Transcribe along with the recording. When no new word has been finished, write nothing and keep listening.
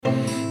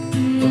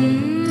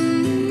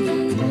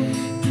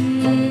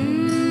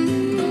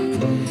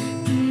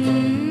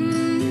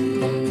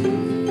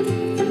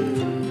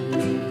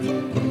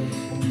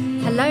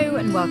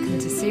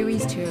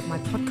Series 2 of my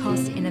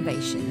podcast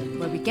Innovation,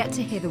 where we get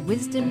to hear the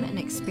wisdom and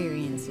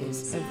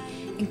experiences of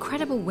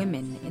incredible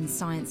women in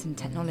science and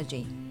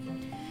technology.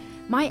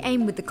 My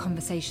aim with the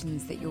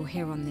conversations that you'll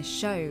hear on this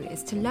show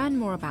is to learn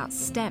more about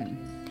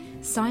STEM,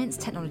 science,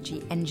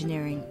 technology,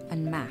 engineering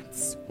and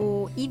maths,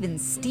 or even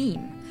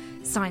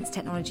STEAM, science,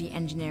 technology,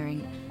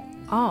 engineering,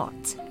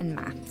 art and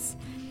maths,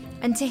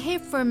 and to hear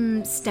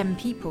from STEM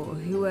people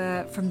who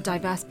are from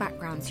diverse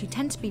backgrounds who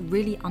tend to be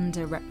really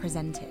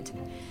underrepresented.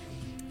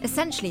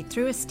 Essentially,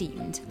 through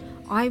Esteemed,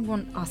 I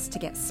want us to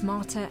get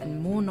smarter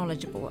and more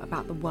knowledgeable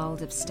about the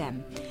world of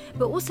STEM,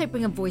 but also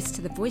bring a voice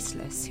to the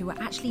voiceless who are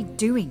actually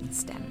doing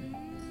STEM.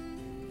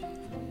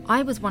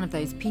 I was one of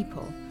those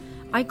people.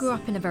 I grew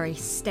up in a very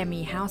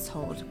STEMmy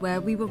household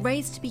where we were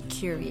raised to be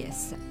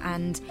curious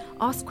and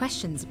ask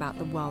questions about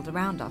the world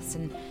around us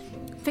and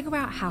figure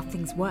out how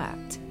things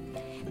worked.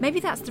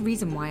 Maybe that's the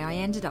reason why I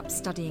ended up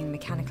studying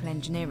mechanical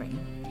engineering.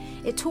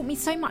 It taught me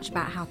so much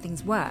about how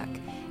things work,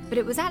 but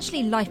it was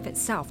actually life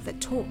itself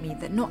that taught me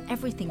that not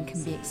everything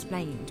can be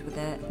explained with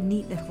a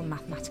neat little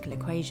mathematical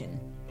equation.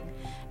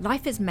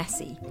 Life is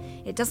messy.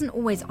 It doesn't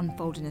always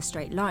unfold in a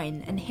straight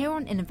line, and here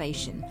on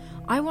Innovation,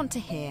 I want to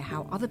hear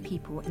how other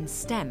people in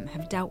STEM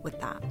have dealt with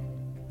that.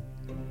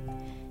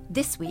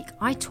 This week,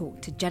 I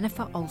talked to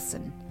Jennifer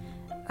Olson,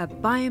 a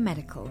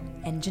biomedical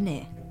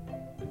engineer.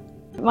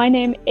 My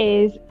name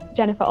is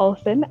Jennifer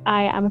Olson.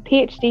 I am a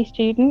PhD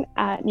student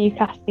at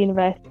Newcastle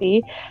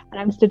University and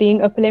I'm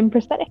studying upper limb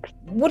prosthetics.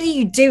 What are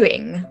you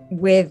doing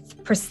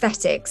with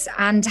prosthetics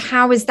and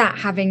how is that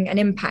having an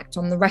impact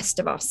on the rest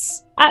of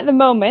us? At the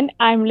moment,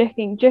 I'm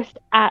looking just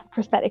at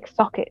prosthetic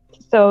sockets,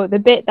 so the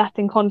bit that's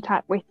in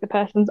contact with the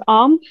person's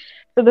arm.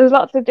 So there's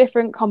lots of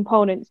different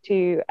components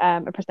to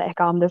a prosthetic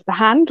arm. There's the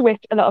hand,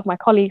 which a lot of my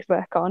colleagues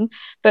work on,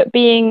 but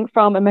being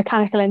from a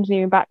mechanical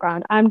engineering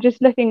background, I'm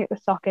just looking at the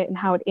socket and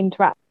how it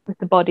interacts with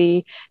the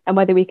body and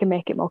whether we can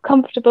make it more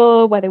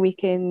comfortable, whether we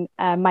can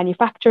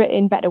manufacture it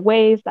in better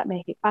ways that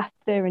make it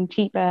faster and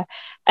cheaper,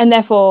 and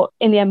therefore,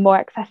 in the end, more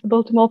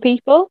accessible to more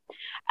people.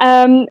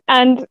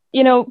 And,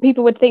 you know,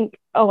 people would think,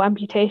 oh,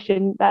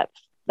 amputation, that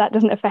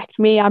doesn't affect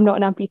me. I'm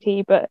not an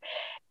amputee, but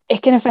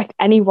it can affect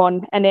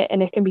anyone and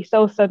it can be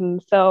so sudden.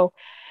 So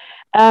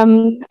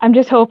I'm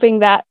just hoping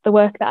that the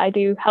work that I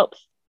do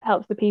helps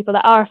the people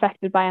that are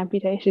affected by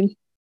amputation.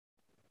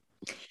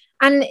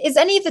 And is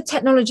any of the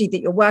technology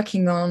that you're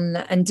working on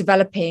and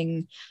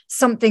developing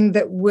something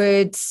that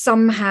would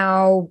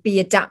somehow be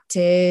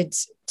adapted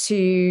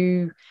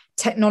to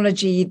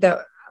technology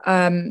that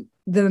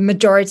the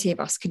majority of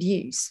us could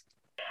use?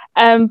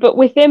 But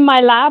within my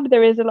lab,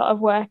 there is a lot of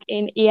work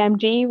in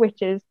EMG,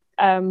 which is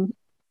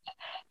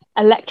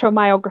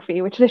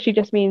electromyography, which literally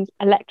just means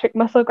electric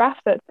muscle graph.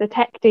 So it's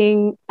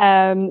detecting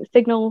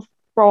signals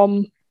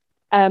from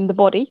the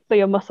body, so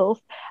your muscles.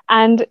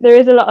 And there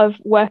is a lot of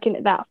work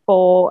in that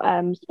for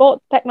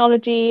sports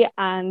technology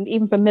and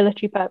even for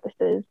military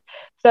purposes.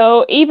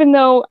 So even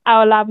though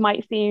our lab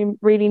might seem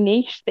really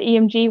niche, the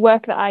EMG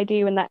work that I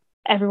do and that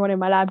everyone in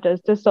my lab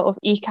does sort of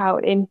eke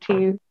out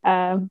into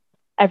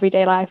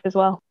everyday life as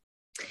well.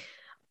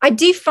 I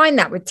do find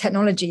that with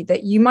technology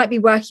that you might be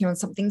working on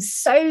something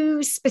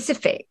so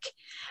specific,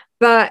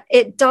 but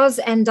it does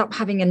end up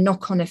having a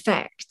knock-on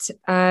effect.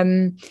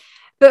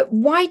 But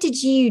why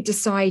did you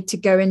decide to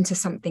go into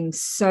something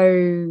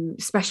so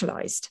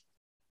specialised?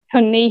 Oh,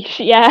 niche,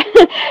 yeah.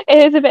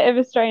 It is a bit of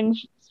a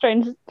strange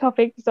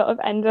topic to sort of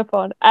end up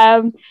on.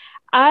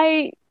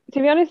 To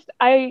be honest,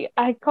 I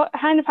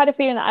kind of had a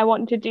feeling that I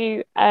wanted to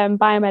do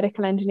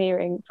biomedical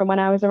engineering from when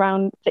I was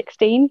around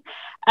 16,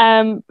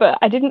 but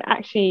I didn't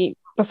actually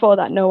before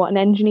that know what an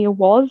engineer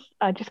was.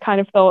 I just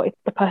kind of thought it's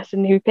the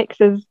person who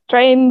fixes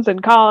trains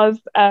and cars,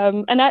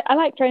 and I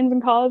like trains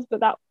and cars,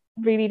 but that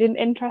really didn't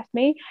interest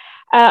me.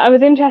 I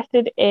was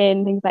interested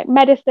in things like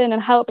medicine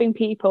and helping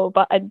people,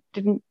 but I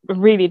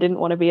really didn't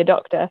want to be a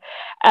doctor.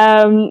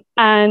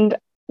 And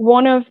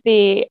one of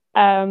the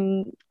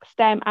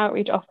STEM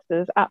outreach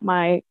officers at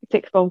my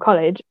sixth form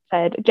college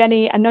said,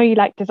 Jenny, I know you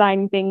like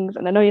designing things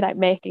and I know you like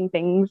making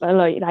things and I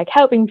know you like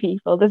helping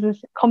people. There's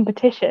this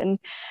competition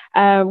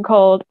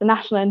called the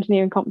National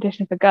Engineering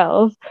Competition for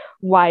Girls.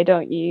 Why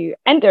don't you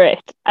enter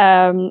it?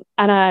 And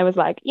I was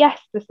like, yes,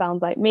 this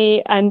sounds like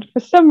me. And for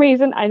some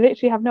reason, I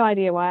literally have no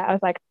idea why, I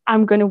was like,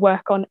 I'm going to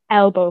work on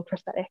elbow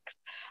prosthetics.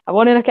 I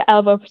want to look at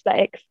elbow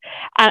prosthetics.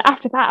 And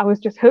after that, I was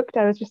just hooked.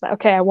 I was just like,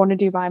 okay, I want to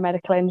do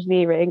biomedical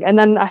engineering. And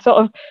then I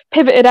sort of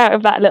pivoted out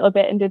of that a little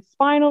bit and did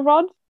spinal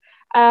rods.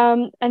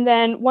 And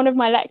then one of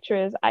my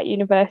lecturers at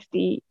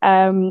university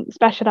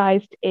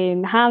specialised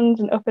in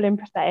hands and upper limb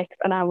prosthetics.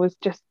 And I was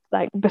just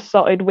like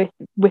besotted with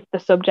the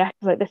subject.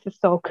 I was like, this is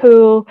so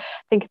cool. I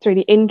think it's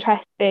really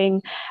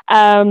interesting.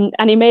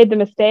 And he made the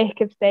mistake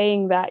of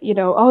saying that, you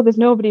know, oh, there's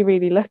nobody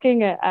really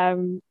looking at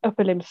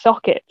upper limb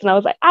sockets. And I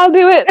was like, I'll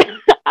do it.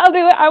 I'll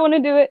do it. I want to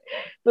do it.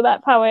 So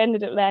that's how I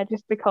ended up there,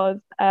 just because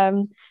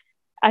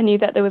I knew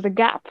that there was a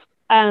gap.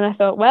 And I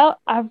thought, well,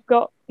 I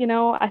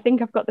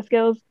think I've got the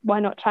skills. Why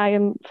not try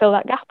and fill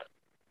that gap?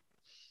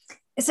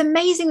 It's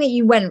amazing that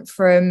you went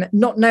from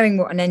not knowing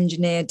what an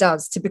engineer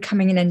does to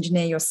becoming an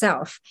engineer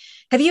yourself.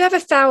 Have you ever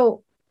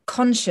felt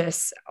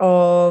conscious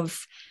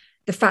of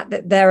the fact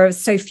that there are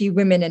so few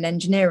women in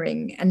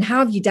engineering, and how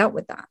have you dealt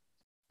with that?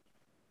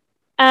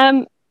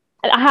 Um,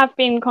 I have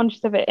been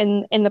conscious of it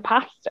in the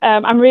past.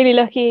 I'm really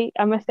lucky,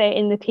 I must say,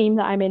 in the team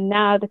that I'm in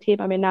now. The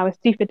team I'm in now is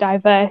super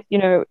diverse. You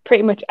know,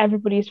 pretty much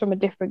everybody's from a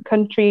different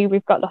country.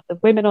 We've got lots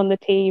of women on the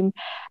team.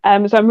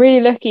 So I'm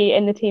really lucky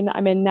in the team that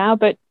I'm in now.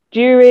 But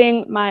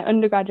during my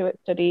undergraduate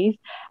studies,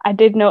 I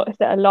did notice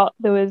that a lot.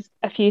 There was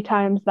a few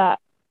times that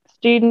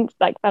students,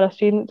 like fellow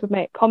students, would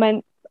make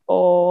comments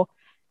or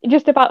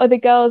just about other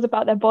girls,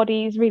 about their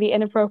bodies, really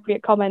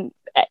inappropriate comments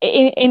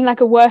in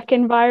like a work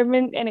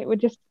environment, and it would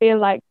just feel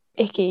like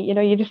icky. You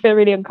know, you just feel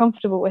really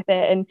uncomfortable with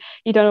it, and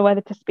you don't know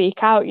whether to speak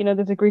out. You know,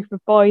 there's a group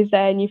of boys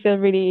there and you feel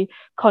really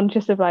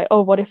conscious of like,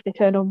 oh, what if they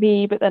turn on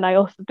me? But then I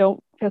also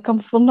don't feel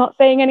comfortable not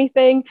saying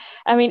anything.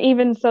 I mean,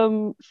 even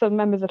some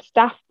members of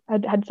staff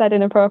had said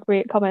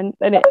inappropriate comments,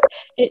 and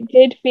it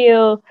did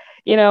feel,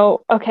 you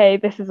know, okay,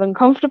 this is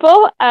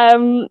uncomfortable.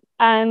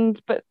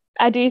 And but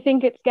I do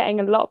think it's getting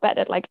a lot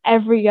better. Like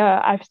every year,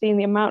 I've seen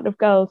the amount of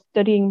girls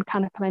studying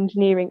mechanical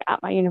engineering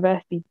at my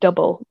university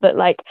double. That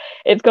like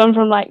it's gone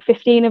from like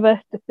 15 of us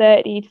to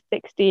 30 to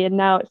 60, and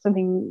now it's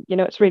something, you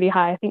know, it's really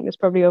high. I think there's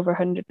probably over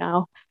 100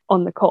 now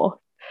on the course.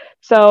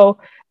 So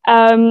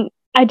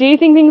I do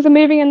think things are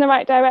moving in the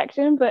right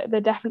direction, but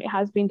there definitely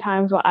has been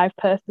times where I've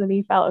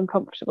personally felt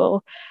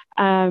uncomfortable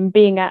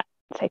being at,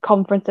 say,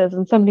 conferences,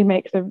 and somebody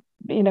makes a,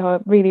 you know,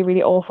 a really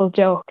really awful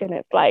joke, and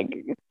it's like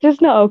it's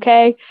just not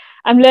okay.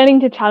 I'm learning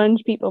to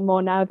challenge people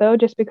more now, though,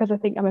 just because I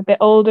think I'm a bit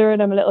older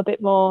and I'm a little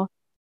bit more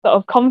sort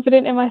of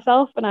confident in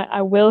myself, and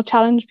I will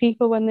challenge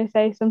people when they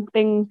say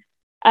something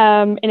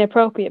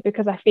inappropriate,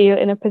 because I feel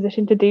in a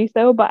position to do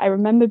so. But I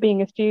remember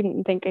being a student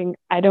and thinking,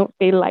 I don't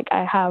feel like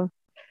I have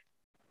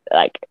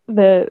like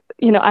the,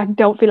 you know, I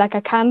don't feel like I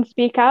can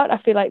speak out. I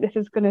feel like this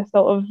is going to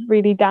sort of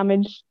really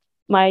damage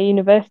my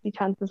university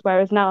chances,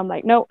 whereas now I'm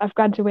like, no, I've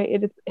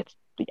graduated, it's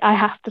I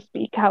have to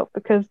speak out,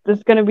 because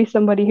there's going to be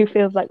somebody who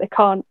feels like they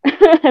can't.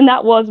 And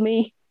that was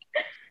me.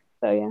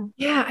 So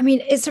Yeah, I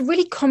mean, it's a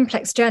really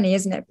complex journey,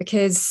 isn't it?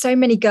 Because so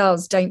many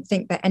girls don't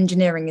think that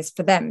engineering is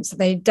for them, so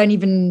they don't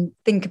even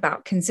think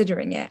about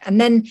considering it.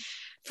 And then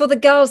for the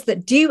girls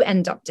that do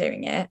end up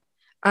doing it,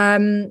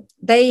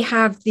 they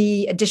have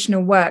the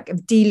additional work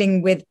of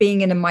dealing with being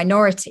in a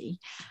minority.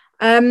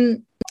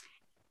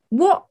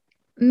 What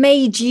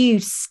made you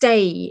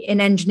stay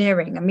in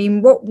engineering? I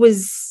mean, what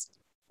was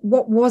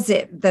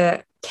it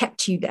that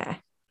kept you there?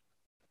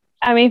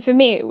 I mean, for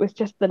me, it was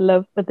just the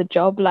love for the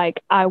job.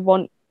 Like, I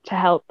want to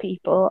help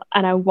people,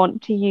 and I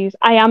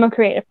am a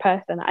creative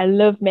person. I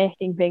love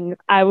making things.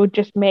 I would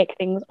just make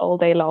things all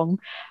day long,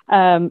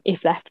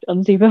 if left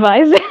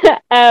unsupervised.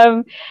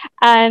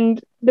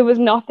 And there was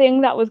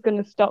nothing that was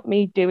going to stop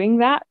me doing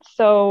that.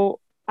 So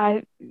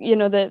you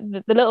know,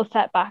 the little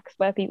setbacks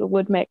where people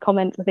would make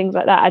comments and things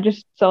like that, I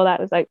just saw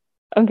that as like,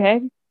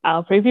 okay,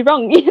 I'll prove you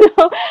wrong. You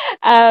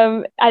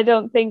know, I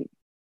don't think,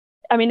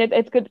 I mean,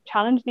 it's good to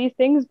challenge these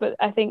things, but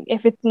I think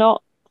if it's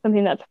not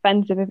something that's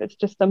offensive, if it's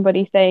just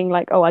somebody saying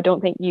like, oh, I don't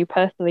think you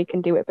personally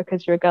can do it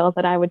because you're a girl,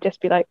 then I would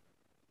just be like,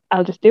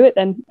 I'll just do it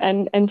then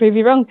and prove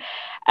you wrong.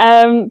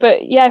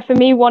 But yeah, for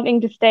me,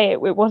 wanting to stay, it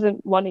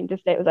wasn't wanting to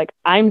stay. It was like,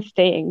 I'm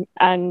staying.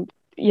 And,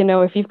 you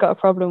know, if you've got a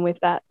problem with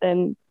that,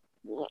 then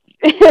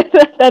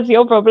that's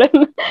your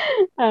problem.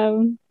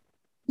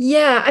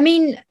 Yeah, I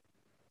mean,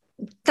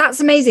 that's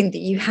amazing that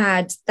you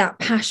had that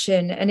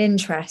passion and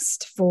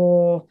interest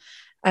for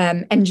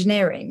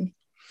engineering.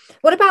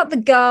 What about the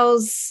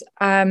girls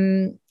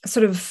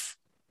sort of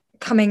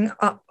coming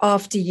up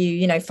after you,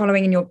 you know,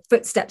 following in your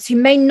footsteps, who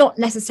may not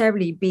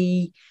necessarily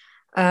be,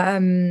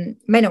 may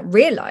not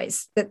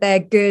realize that they're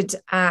good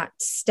at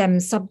STEM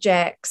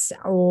subjects,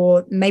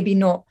 or maybe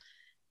not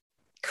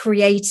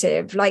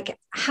creative? Like,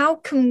 how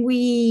can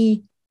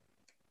we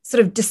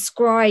sort of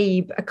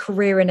describe a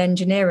career in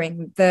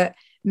engineering that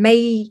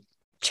may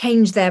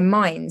change their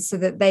minds so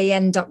that they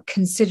end up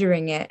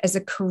considering it as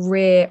a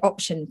career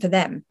option for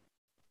them?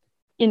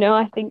 You know,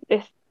 I think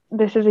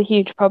this is a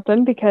huge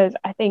problem, because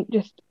I think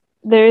just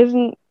there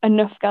isn't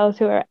enough girls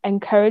who are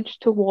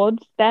encouraged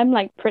towards them.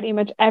 Like pretty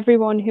much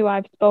everyone who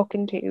I've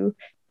spoken to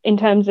in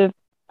terms of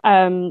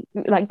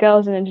like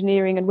girls in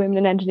engineering and women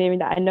in engineering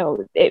that I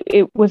know,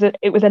 it was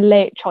a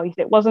late choice.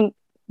 It wasn't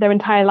their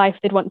entire life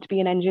they'd want to be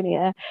an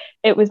engineer.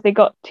 It was they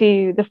got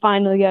to the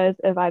final years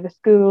of either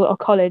school or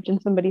college,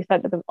 and somebody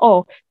said to them,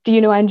 oh, do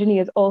you know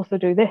engineers also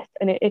do this?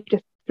 And it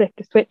just flipped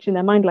a switch in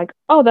their mind, like,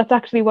 oh, that's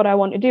actually what I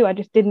want to do. I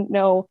just didn't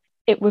know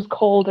it was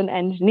called an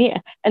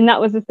engineer. And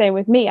that was the same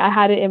with me. I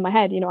had it in my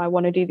head, you know, I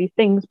want to do these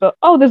things, but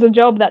oh, there's a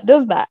job that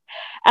does that.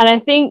 And I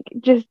think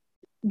just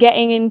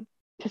getting into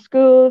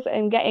schools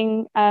and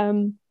getting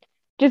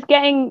just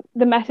getting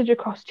the message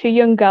across to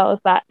young girls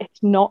that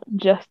it's not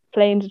just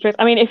planes and trains.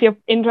 I mean, if you're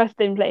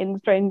interested in planes,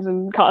 trains,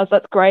 and cars,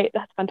 that's great,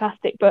 that's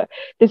fantastic. But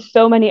there's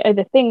so many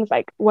other things.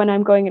 Like when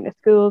I'm going into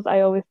schools, I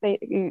always say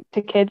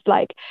to kids,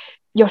 like,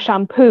 your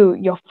shampoo,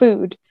 your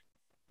food,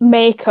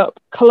 makeup,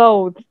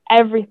 clothes,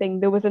 everything,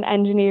 there was an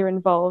engineer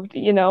involved.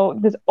 You know,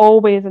 there's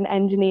always an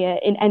engineer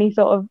in any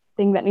sort of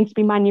thing that needs to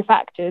be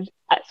manufactured.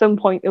 At some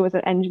point, there was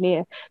an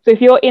engineer. So if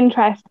your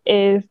interest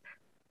is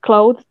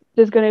clothes,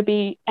 there's going to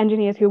be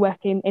engineers who work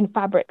in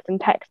fabrics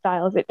and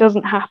textiles. It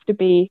doesn't have to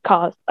be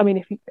cars. I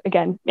mean,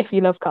 if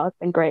you love cars,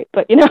 then great.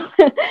 But you know,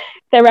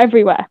 they're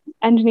everywhere.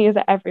 Engineers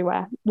are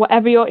everywhere.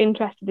 Whatever you're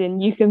interested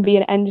in, you can be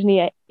an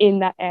engineer in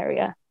that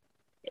area.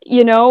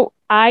 You know,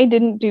 I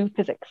didn't do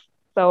physics.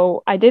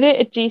 So I did it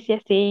at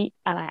GCSE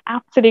and I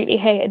absolutely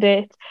hated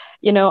it.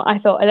 You know, I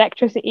thought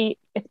electricity,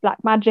 it's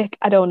black magic.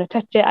 I don't want to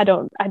touch it.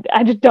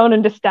 I just don't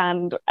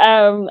understand.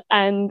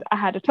 And I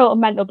had a total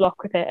mental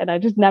block with it and I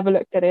just never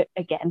looked at it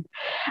again.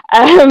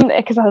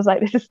 Because I was like,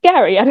 this is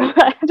scary. I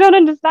don't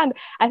understand.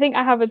 I think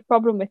I have a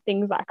problem with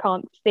things that I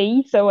can't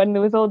see. So when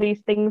there was all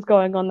these things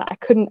going on that I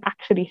couldn't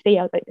actually see,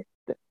 I was like,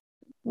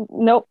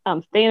 nope,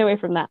 I'm staying away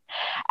from that.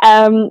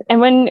 And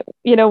when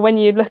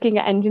you're looking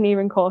at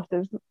engineering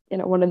courses, you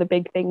know, one of the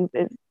big things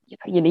is,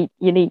 you know,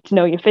 you need to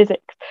know your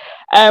physics.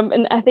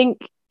 And I think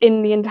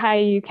in the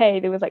entire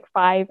UK there was like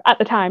five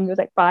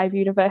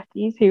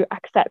universities who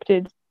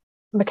accepted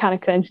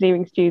mechanical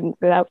engineering students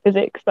without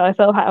physics. So I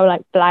sort of had to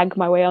like blag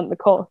my way on the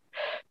course.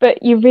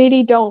 But you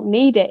really don't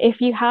need it.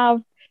 If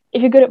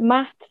you're good at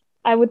maths,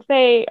 I would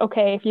say,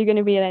 okay, if you're going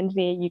to be an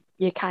engineer,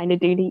 you kind of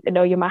do need to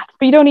know your maths,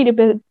 but you don't need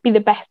to be the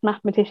best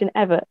mathematician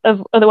ever.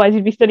 Otherwise,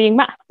 you'd be studying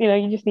maths. You know,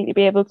 you just need to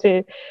be able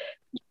to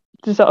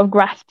sort of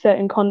grasp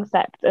certain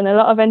concepts. And a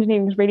lot of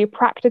engineering is really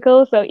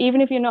practical. So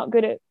even if you're not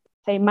good at,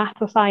 say, math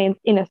or science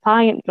in a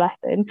science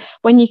lesson,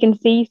 when you can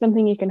see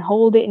something, you can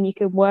hold it and you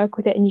can work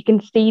with it and you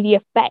can see the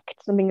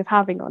effect something is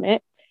having on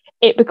it,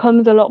 it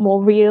becomes a lot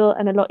more real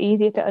and a lot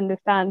easier to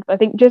understand. So I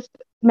think just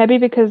maybe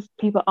because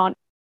people aren't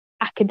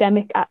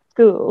academic at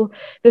school,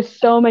 there's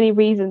so many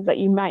reasons that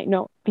you might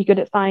not be good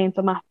at science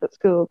or maths at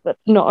school. That's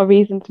not a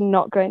reason to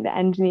not go into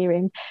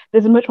engineering.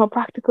 There's a much more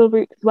practical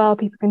route as well.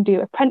 People can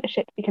do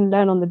apprenticeships, you can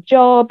learn on the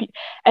job,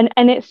 and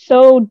it's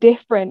so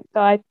different.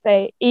 So I'd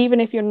say even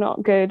if you're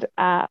not good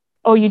at,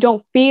 or you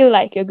don't feel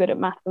like you're good at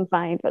maths and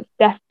science, that's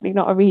definitely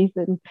not a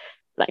reason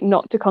like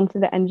not to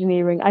consider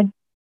engineering. I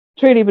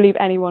truly believe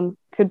anyone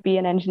could be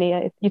an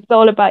engineer. It's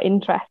all about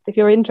interest. If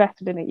you're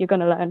interested in it, you're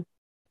going to learn.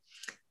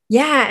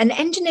 Yeah, and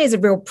engineers are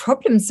real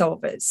problem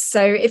solvers.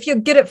 So if you're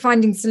good at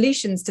finding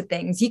solutions to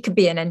things, you could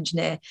be an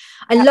engineer.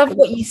 I love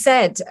what you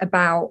said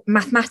about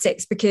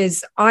mathematics,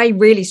 because I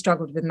really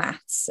struggled with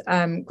maths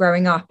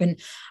growing up. And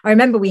I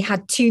remember we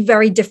had two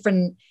very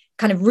different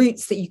kind of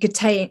routes that you could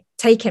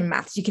take in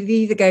maths. You could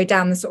either go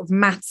down the sort of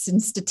maths and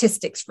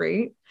statistics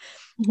route,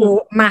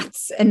 or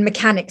maths and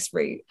mechanics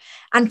route.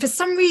 And for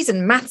some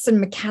reason, maths and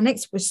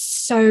mechanics was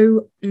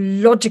so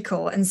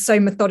logical and so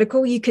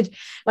methodical. You could,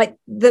 like,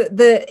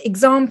 the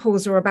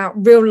examples are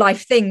about real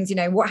life things. You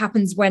know, what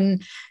happens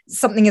when a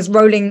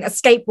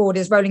skateboard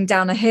is rolling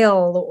down a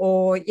hill,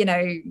 or, you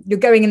know, you're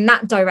going in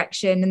that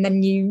direction and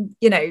then you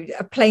know,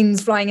 a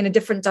plane's flying in a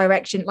different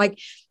direction, like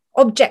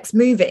objects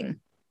moving.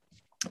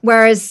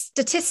 Whereas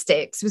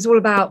statistics was all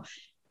about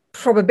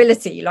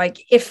probability,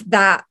 like if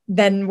that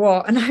then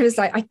what. And I was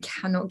like, I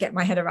cannot get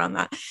my head around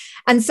that.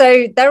 And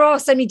so there are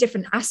so many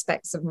different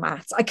aspects of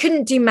maths. I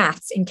couldn't do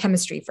maths in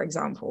chemistry, for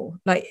example.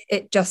 Like,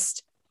 it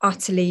just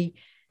utterly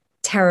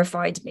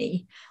terrified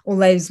me, all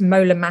those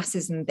molar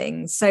masses and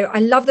things. So I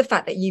love the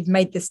fact that you've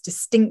made this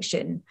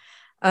distinction,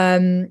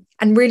 and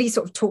really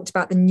sort of talked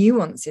about the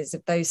nuances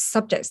of those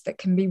subjects that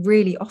can be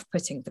really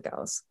off-putting for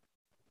girls.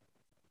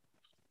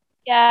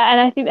 Yeah, and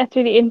I think that's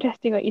really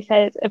interesting what you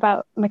said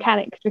about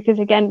mechanics, because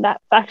again,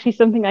 that's actually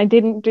something I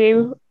didn't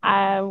do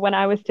when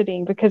I was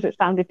studying, because it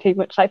sounded too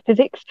much like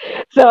physics.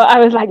 So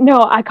I was like,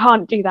 no, I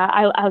can't do that.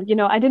 I'll you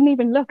know, I didn't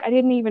even look, I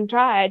didn't even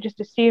try. I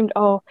just assumed,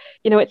 oh,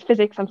 you know, it's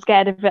physics, I'm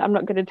scared of it, I'm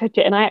not going to touch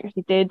it. And I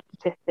actually did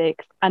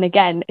statistics. And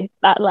again, it's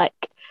that like,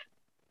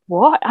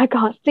 what? I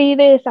can't see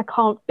this, I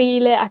can't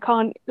feel it, I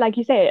can't, like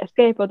you say, a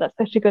skateboard, that's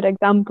such a good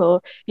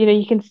example. You know,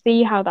 you can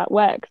see how that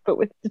works, but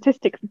with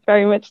statistics, it's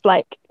very much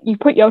like you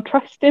put your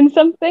trust in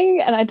something,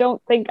 and I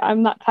don't think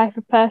I'm that type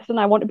of person.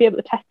 I want to be able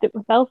to test it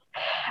myself.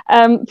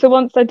 So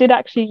once I did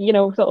actually, you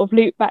know, sort of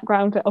loop back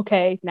round to,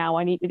 okay, now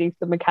I need to do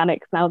some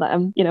mechanics, now that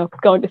I'm, you know,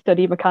 going to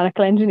study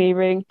mechanical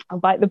engineering, I'll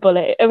bite the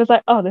bullet. It was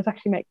like, oh, this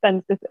actually makes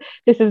sense.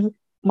 This is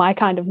my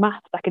kind of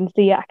maths. I can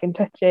see it, I can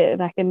touch it,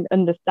 and I can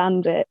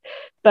understand it.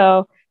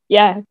 So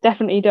yeah,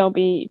 definitely don't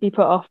be put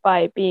off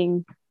by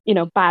being, you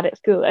know, bad at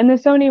school. And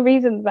there's so many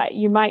reasons that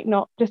you might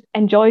not just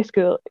enjoy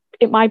school.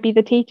 It might be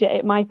the teacher,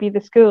 it might be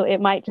the school, it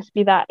might just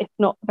be that it's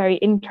not very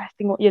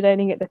interesting what you're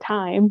learning at the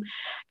time.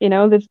 You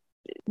know,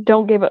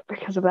 don't give up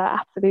because of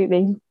that.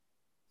 Absolutely.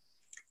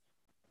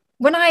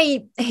 When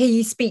I hear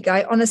you speak,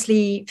 I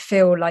honestly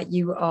feel like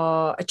you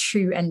are a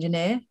true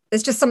engineer.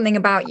 There's just something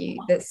about you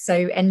that's so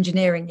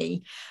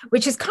engineering-y,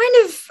 which is kind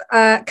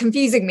of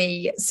confusing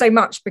me so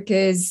much,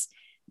 because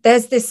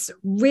there's this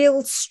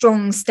real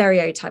strong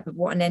stereotype of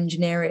what an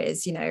engineer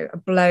is, you know, a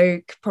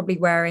bloke probably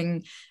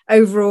wearing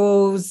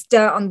overalls,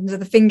 dirt under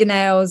the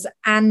fingernails,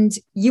 and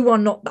you are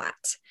not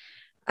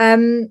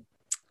that.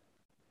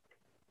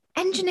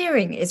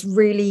 engineering is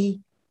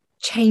really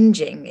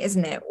changing,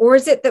 isn't it? Or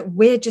is it that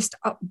we're just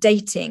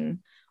updating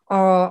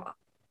our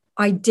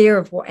idea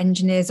of what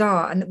engineers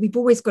are and that we've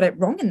always got it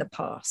wrong in the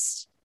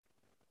past?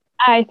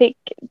 I think,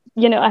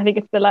 I think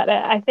it's the latter.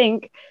 I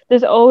think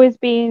there's always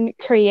been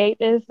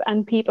creators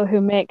and people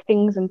who make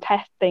things and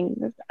test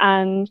things.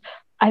 And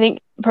I think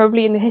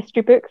probably in the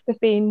history books they've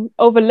been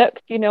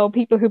overlooked,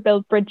 people who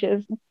build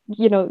bridges,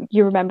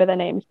 you remember their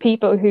names,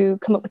 people who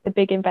come up with the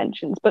big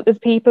inventions. But there's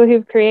people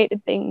who've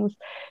created things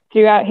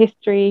throughout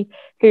history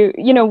who,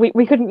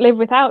 we couldn't live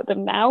without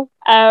them now.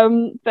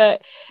 And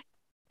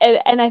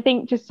I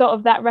think just sort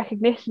of that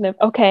recognition of,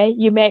 okay,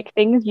 you make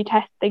things, you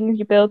test things,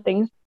 you build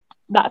things,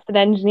 that's an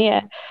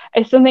engineer,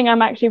 is something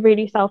I'm actually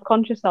really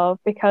self-conscious of,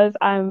 because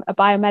I'm a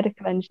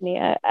biomedical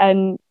engineer,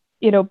 and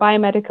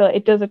biomedical,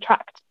 it does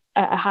attract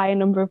a higher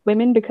number of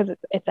women because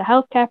it's a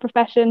healthcare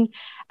profession,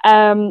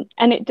 and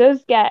it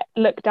does get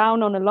looked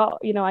down on a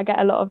lot. I get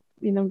a lot of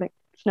like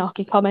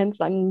snarky comments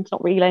like it's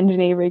not real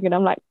engineering, and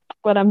I'm like,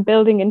 well, I'm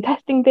building and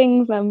testing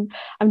things, I'm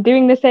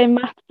doing the same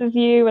maths as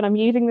you, and I'm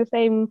using the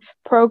same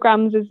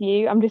programs as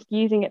you, I'm just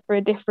using it for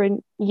a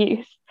different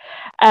use.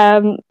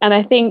 And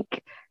I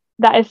think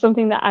that is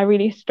something that I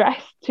really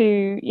stress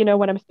to,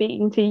 when I'm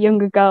speaking to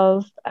younger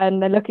girls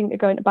and they're looking to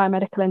go into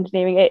biomedical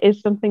engineering, it is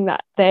something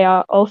that they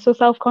are also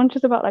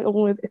self-conscious about, like,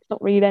 oh, it's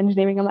not really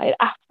engineering. I'm like, it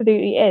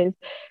absolutely is.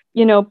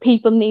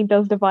 People need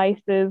those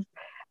devices.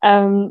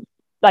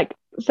 Like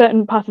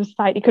certain parts of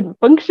society couldn't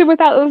function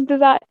without those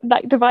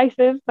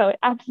devices. So it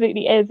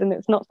absolutely is. And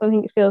it's not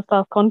something you feel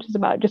self-conscious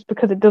about just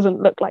because it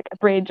doesn't look like a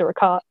bridge or a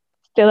car.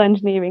 It's still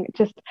engineering. It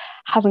just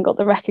hasn't got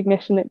the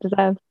recognition it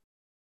deserves.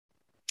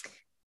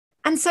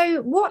 And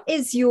so what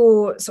is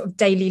your sort of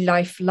daily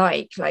life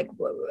like? Like,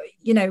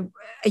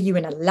 are you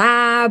in a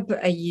lab?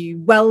 Are you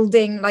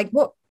welding? Like,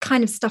 what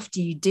kind of stuff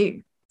do you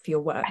do for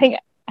your work? I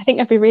think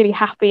I'd be really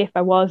happy if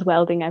I was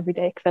welding every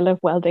day, because I love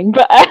welding.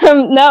 But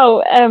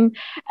no,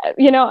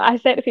 I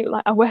say to people,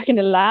 like, I work in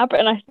a lab,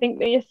 and I think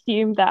they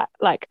assume that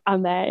like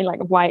I'm there in like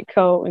a white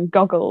coat and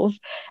goggles.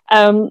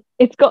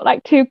 It's got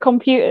like 2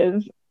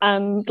 computers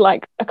and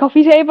like a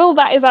coffee table.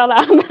 That is our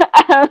lab.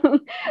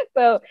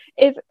 So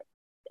it's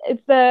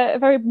a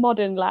very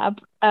modern lab.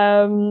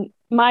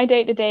 My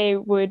day-to-day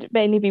would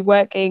mainly be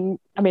working.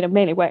 I'm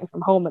mainly working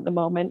from home at the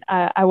moment.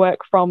 I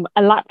work from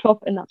a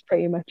laptop, and that's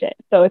pretty much it.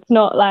 So it's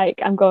not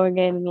like I'm going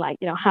in like,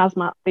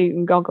 hazmat suit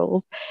and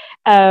goggles.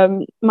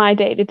 My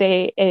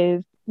day-to-day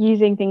is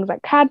using things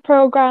like CAD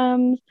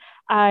programs.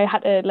 I had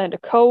to learn to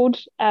code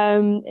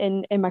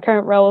in my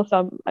current role.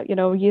 So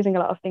I'm, using a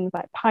lot of things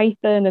like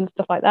Python and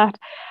stuff like that.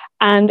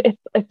 And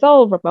it's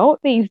all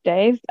remote these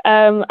days.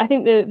 I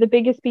think the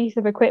biggest piece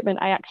of equipment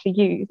I actually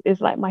use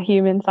is like my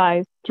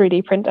human-sized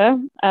 3D printer.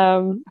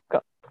 I've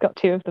got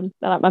 2 of them.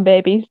 They're like my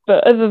babies.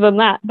 But other than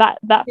that's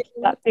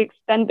the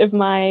extent of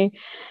my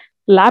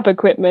lab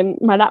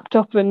equipment, my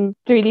laptop and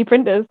 3D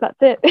printers. That's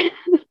it.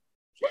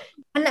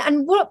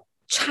 And what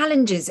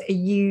challenges are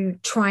you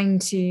trying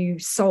to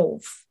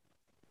solve?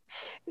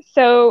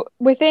 So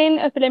within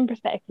limb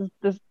prosthetics,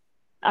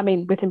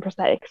 within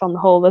prosthetics on the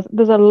whole,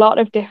 there's a lot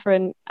of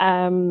different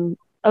ongoing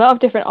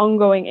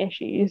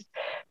issues,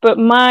 but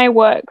my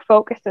work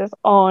focuses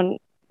on,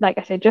 like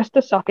I said, just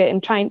the socket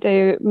and trying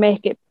to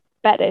make it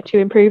better to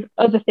improve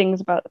other things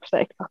about the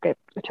prosthetic socket,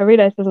 which I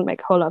realize doesn't make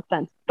a whole lot of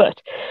sense.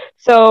 But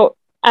so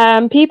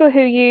people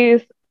who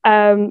use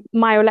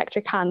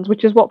myoelectric hands,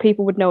 which is what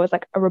people would know as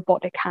like a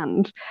robotic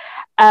hand,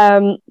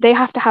 they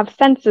have to have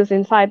sensors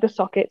inside the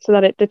socket so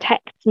that it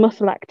detects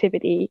muscle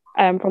activity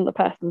from the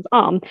person's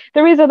arm.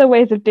 There is other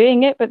ways of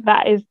doing it, but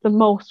that is the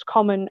most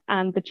common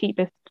and the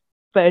cheapest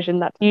version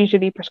that's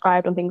usually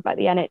prescribed on things like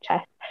the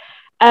NHS.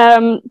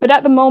 But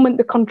at the moment,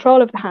 the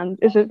control of the hands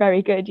isn't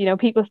very good.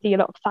 People see a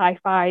lot of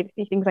sci-fi,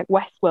 see things like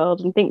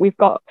Westworld, and think we've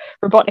got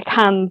robotic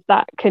hands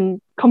that can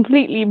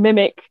completely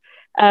mimic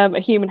a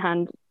human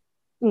hand.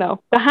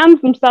 No, the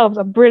hands themselves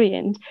are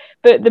brilliant,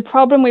 but the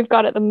problem we've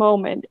got at the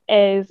moment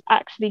is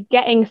actually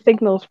getting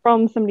signals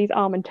from somebody's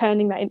arm and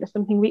turning that into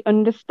something we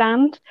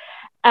understand.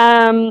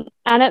 And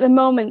at the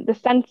moment, the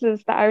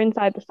sensors that are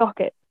inside the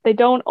socket, they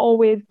don't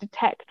always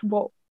detect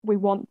what we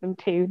want them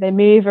to. They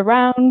move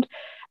around.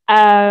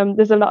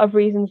 There's a lot of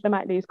reasons. They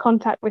might lose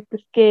contact with the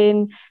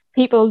skin.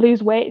 People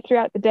lose weight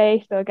throughout the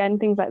day, so again,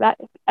 things like that.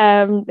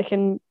 They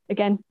can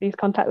again lose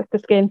contact with the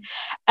skin.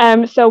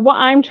 So what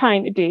I'm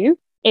trying to do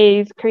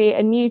is create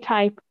a new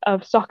type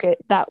of socket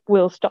that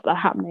will stop that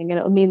happening, and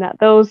it'll mean that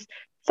those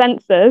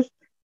sensors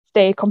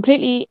stay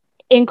completely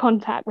in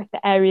contact with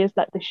the areas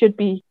that they should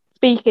be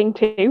speaking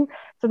to,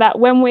 so that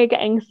when we're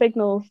getting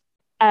signals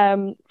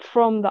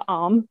from the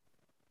arm,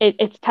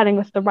 it's telling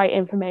us the right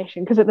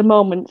information. Because at the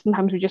moment,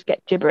 sometimes we just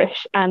get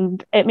gibberish,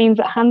 and it means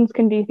that hands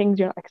can do things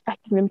you're not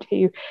expecting them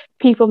to.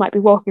 People might be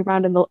walking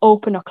around and they'll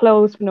open or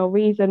close for no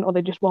reason, or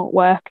they just won't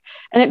work,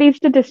 and it leads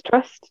to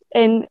distrust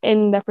in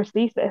their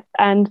prosthesis.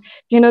 And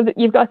that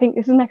you've got to think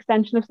this is an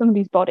extension of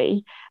somebody's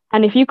body,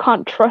 and if you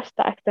can't trust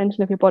that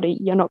extension of your body,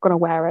 you're not going to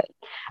wear it.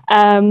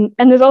 And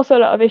there's also a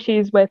lot of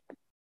issues with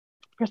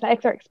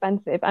prosthetics are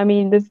expensive. I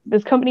mean,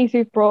 there's companies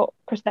who've brought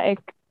prosthetic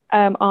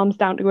arms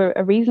down to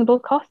a reasonable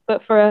cost,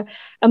 but for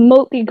a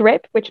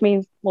multi-grip, which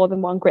means more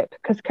than one grip,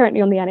 because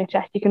currently on the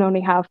NHS you can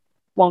only have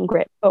one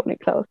grip, open and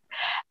close.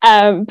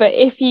 But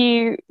if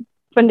you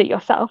fund it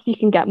yourself, you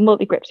can get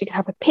multi-grips, you can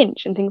have a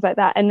pinch and things like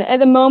that. And at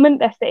the moment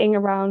they're sitting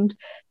around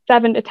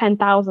 7 to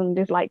 10,000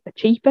 is like the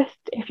cheapest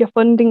if you're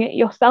funding it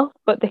yourself,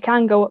 but they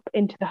can go up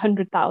into the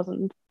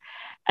 100,000.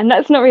 And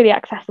that's not really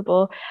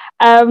accessible.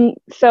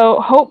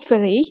 So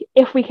hopefully,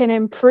 if we can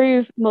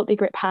improve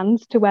multi-grip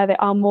hands to where they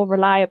are more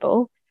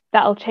reliable,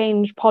 that'll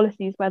change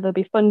policies where they'll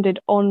be funded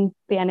on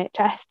the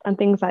NHS and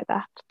things like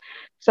that.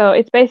 So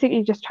it's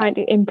basically just trying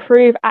to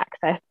improve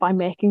access by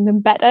making them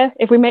better.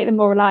 If we make them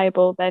more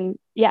reliable, then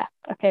yeah,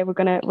 okay, we're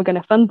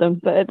gonna fund them.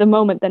 But at the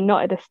moment, they're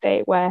not at a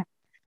state where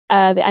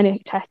the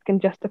NHS can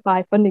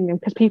justify funding them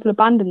because people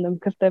abandon them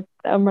because they're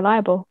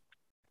unreliable.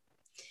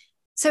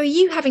 So are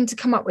you having to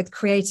come up with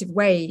creative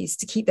ways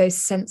to keep those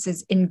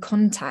sensors in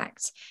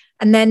contact?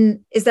 And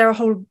then is there a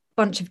whole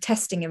bunch of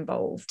testing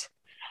involved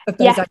of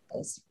those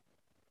ideas?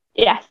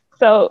 Yes.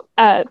 So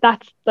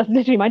that's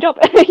literally my job.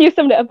 You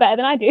summed it up better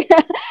than I do.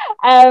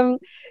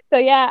 So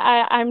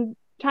yeah, I'm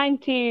trying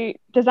to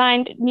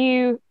design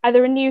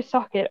either a new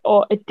socket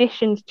or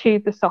additions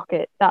to the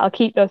socket that'll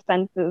keep those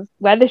sensors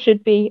where they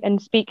should be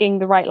and speaking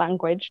the right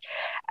language.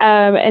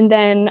 And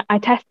then I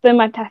test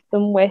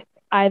them with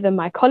either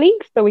my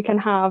colleagues, so we can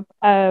have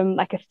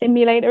like a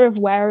simulator of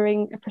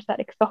wearing a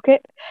prosthetic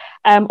socket,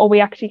 or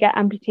we actually get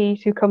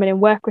amputees who come in and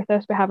work with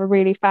us. We have a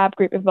really fab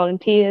group of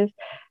volunteers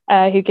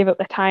who give up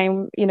their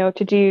time,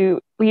 to do.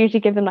 We usually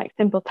give them like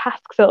simple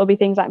tasks, so it'll be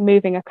things like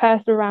moving a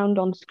cursor around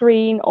on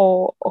screen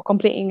or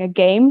completing a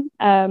game.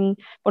 One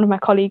of my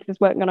colleagues is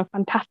working on a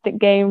fantastic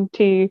game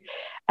to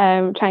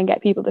try and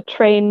get people to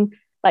train,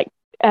 like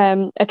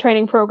a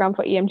training program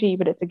for EMG,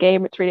 but it's a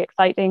game. It's really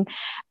exciting.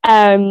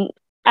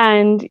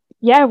 And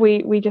yeah,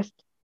 we just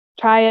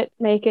try it,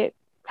 make it,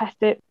 test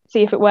it,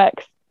 see if it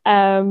works,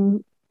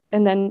 and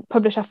then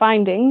publish our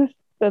findings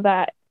so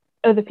that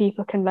other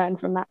people can learn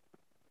from that.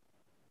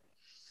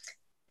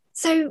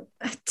 So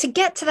to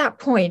get to that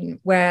point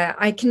where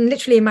I can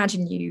literally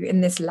imagine you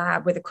in this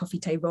lab with a coffee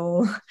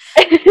table,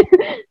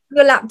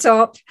 your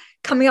laptop,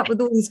 coming up with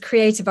all these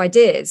creative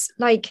ideas,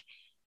 like,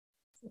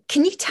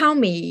 can you tell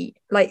me,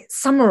 like,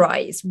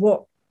 summarize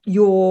what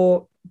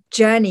your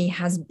journey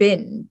has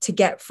been to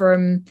get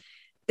from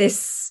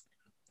this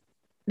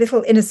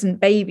little innocent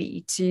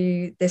baby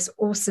to this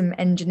awesome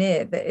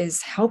engineer that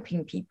is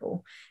helping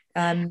people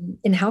in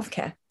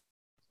healthcare?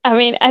 I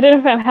mean, I don't know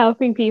if I'm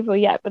helping people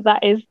yet, but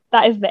that is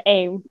the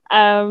aim.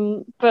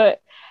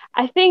 But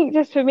I think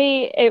just for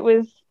me, it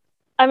was,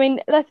 I mean,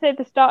 let's say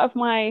the start of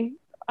my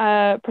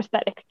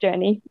prosthetic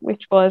journey,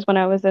 which was when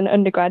I was an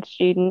undergrad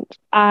student.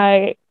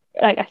 Like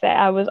I said,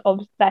 I was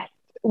obsessed.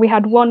 We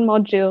had one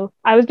module.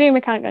 I was doing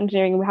mechanical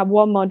engineering, and we had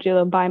one module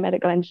on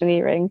biomedical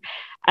engineering.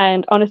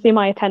 And honestly,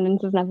 my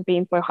attendance has never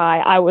been so high.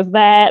 I was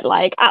there,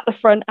 like, at the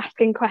front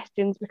asking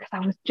questions because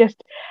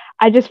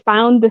I just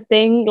found the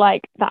thing,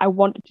 like, that I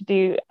wanted to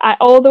do.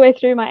 All the way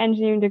through my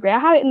engineering degree, I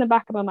had it in the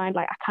back of my mind,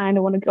 like, I kind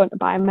of want to go into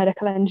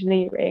biomedical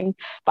engineering,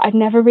 but I'd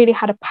never really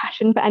had a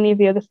passion for any of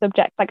the other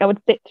subjects. Like, I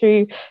would sit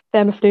through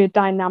thermofluid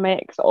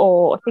dynamics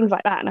or things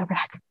like that, and I'd be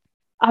like,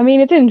 I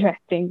mean, it's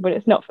interesting, but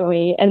it's not for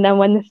me. And then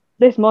when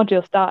this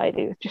module started,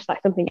 it was just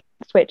like something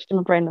switched in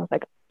my brain. I was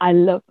like, I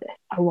love this.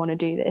 I want to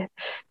do this.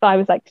 So I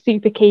was like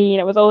super keen.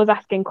 I was always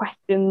asking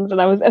questions,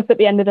 and I was up at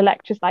the end of the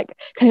lectures like,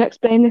 can you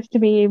explain this to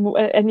me?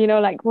 And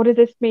like, what does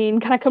this mean?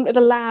 Can I come to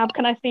the lab?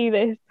 Can I see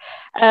this?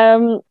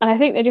 And I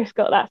think they just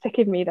got that sick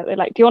of me that they're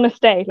like, do you want to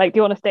stay? Like, do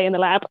you want to stay in the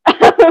lab?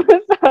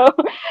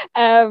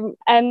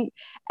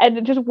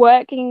 And just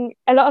working,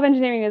 a lot of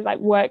engineering is like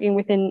working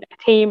within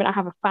a team, and I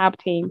have a fab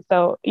team.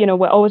 So,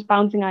 we're always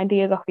bouncing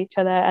ideas off each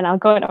other, and I'll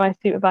go into my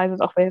supervisor's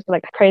office with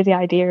like a crazy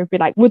idea and be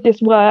like, would this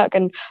work?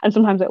 And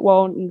sometimes it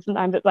won't. And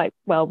sometimes it's like,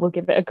 well, we'll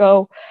give it a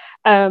go.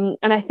 And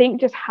I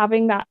think just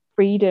having that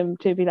freedom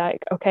to be like,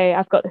 okay,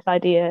 I've got this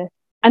idea,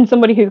 and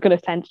somebody who's going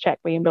to sense check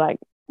me and be like,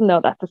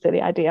 no, that's a silly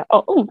idea.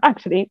 Oh,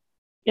 actually,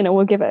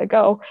 we'll give it a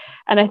go.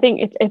 And I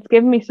think it's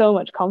given me so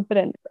much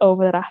confidence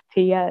over the last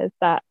 2 years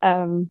that,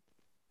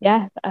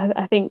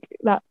 I think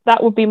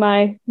that would be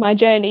my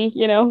journey,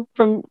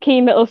 from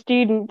keen little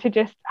student to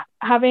just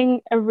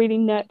having a really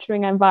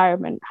nurturing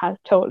environment has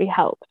totally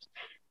helped,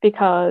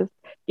 because,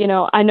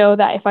 I know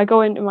that if I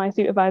go into my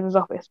supervisor's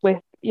office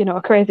with,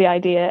 a crazy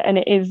idea and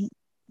it is,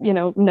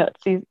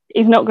 nuts, he's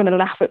not going to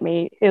laugh at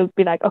me. He'll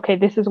be like, okay,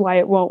 this is why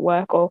it won't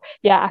work, or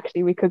yeah,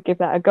 actually we could give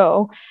that a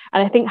go.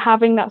 And I think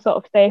having that sort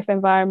of safe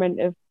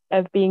environment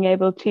of being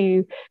able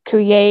to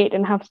create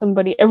and have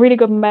a really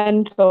good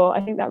mentor,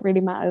 I think that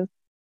really matters.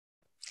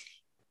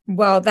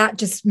 Well, that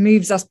just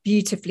moves us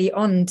beautifully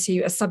on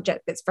to a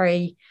subject that's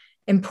very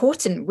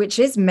important, which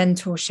is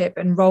mentorship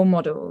and role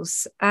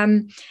models.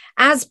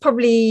 As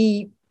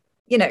probably,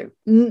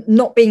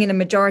 not being in a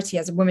majority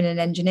as a woman in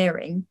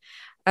engineering,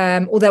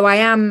 although I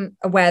am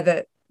aware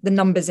that the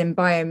numbers in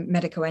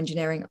biomedical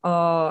engineering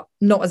are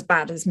not as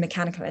bad as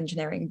mechanical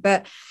engineering.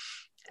 But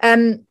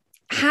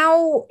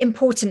how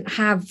important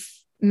have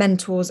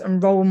mentors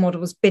and role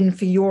models been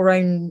for your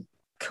own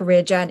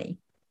career journey?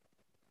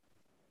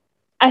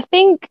 I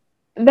think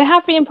they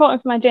have been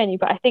important for my journey,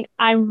 but I think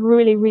I'm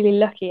really, really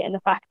lucky in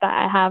the fact that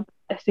I have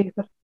a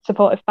super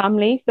supportive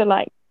family. So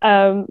like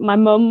my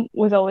mum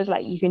was always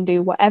like, you can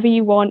do whatever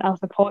you want, I'll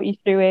support you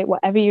through it,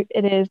 whatever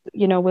it is,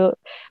 you know, we'll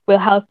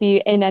help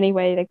you in any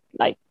way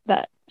like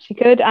that she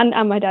could,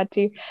 and my dad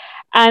too.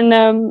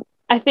 And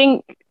I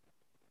think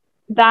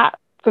that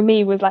for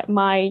me was like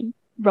my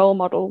role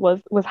model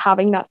was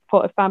having that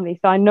supportive family.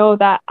 So I know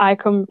that I'm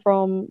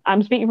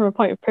speaking from a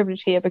point of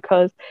privilege here,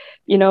 because,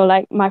 you know,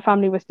 like my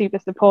family was super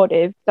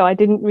supportive. So I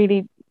didn't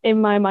really, in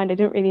my mind, I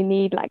didn't really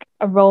need like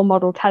a role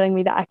model telling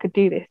me that I could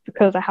do this,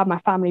 because I had my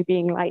family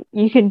being like,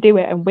 you can do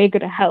it and we're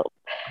going to help.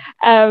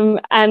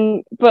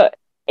 But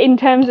in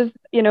terms of,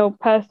 you know,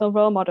 personal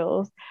role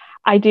models,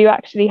 I do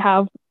actually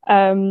have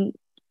one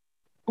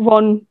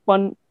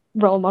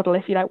role model,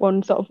 if you like,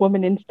 one sort of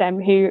woman in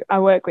STEM who I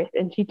work with,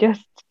 and she's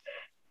just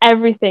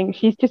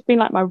been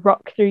like my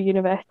rock through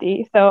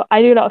university. So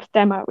I do a lot of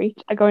STEM outreach.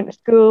 I go into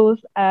schools.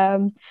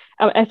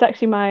 It's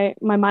actually my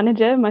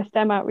manager, my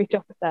STEM outreach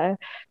officer,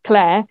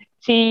 Claire.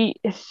 She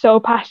is so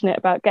passionate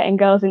about getting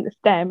girls into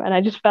STEM, and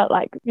I just felt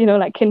like, you know,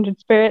 like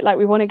kindred spirit, like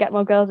we want to get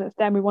more girls into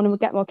STEM, we want to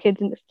get more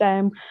kids into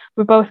STEM.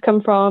 We both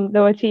come from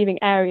low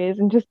achieving areas,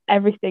 and just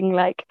everything,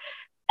 like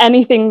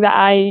anything that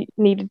I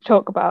needed to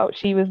talk about,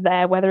 she was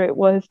there. Whether it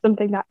was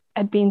something that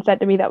had been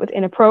said to me that was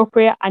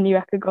inappropriate, I knew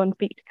I could go and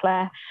speak to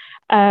Claire.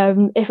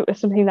 If it was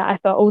something that I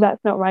thought, oh,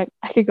 that's not right,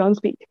 I could go and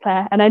speak to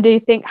Claire. And I do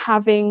think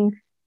having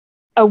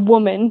a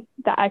woman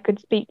that I could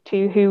speak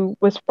to who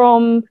was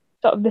from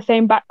sort of the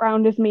same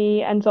background as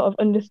me and sort of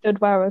understood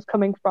where I was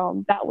coming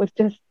from, that was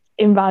just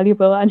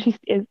invaluable. And she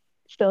is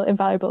still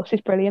invaluable.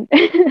 She's brilliant.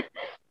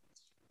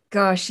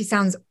 Gosh, she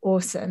sounds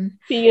awesome.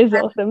 She is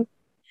awesome.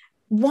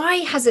 Why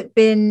has it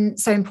been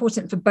so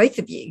important for both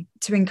of you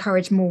to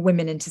encourage more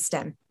women into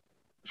STEM?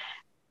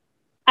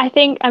 I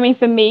think, I mean,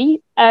 for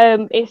me,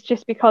 it's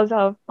just because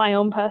of my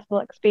own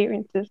personal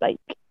experiences, like,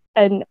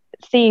 and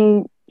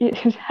seeing,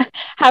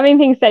 having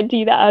things said to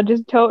you that are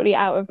just totally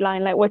out of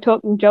line. Like, we're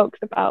talking jokes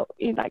about,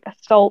 you know, like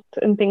assault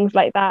and things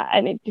like that,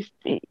 and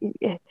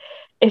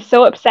it's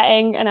so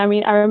upsetting. And I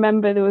mean, I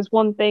remember there was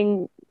one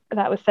thing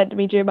that was said to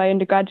me during my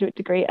undergraduate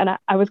degree, and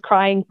I was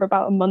crying for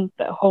about a month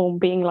at home,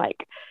 being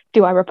like,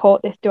 do I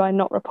report this? Do I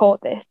not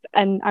report this?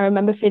 And I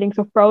remember feeling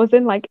so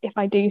frozen. Like, if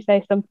I do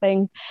say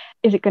something,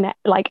 is it gonna,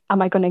 like, am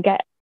I gonna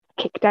get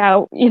kicked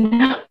out? You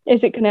know,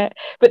 is it gonna?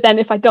 But then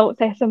if I don't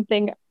say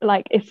something,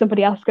 like, is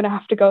somebody else gonna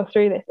have to go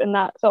through this? And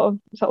that sort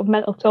of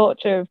mental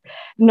torture of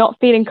not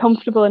feeling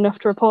comfortable enough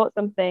to report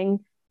something,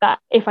 that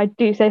if I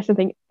do say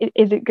something,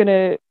 is it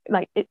gonna,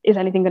 like, is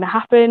anything gonna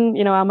happen?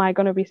 You know, am I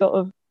gonna be sort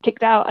of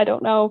kicked out? I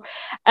don't know.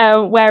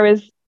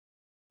 Whereas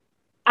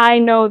I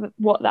know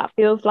what that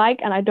feels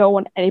like, and I don't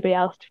want anybody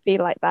else to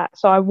feel like that.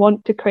 So I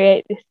want to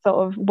create this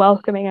sort of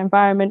welcoming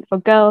environment for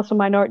girls, for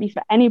minorities,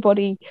 for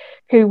anybody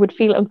who would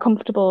feel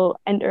uncomfortable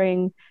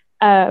entering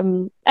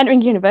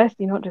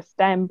university, not just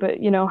STEM, but,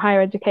 you know,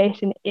 higher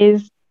education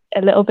is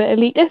a little bit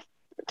elitist,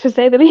 to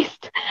say the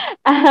least.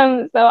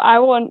 So I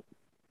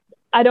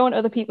don't want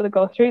other people to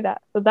go through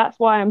that. So that's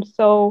why I'm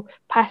so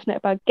passionate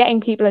about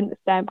getting people into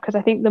STEM, because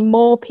I think the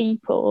more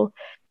people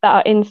that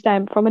are in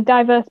STEM from a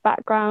diverse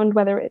background,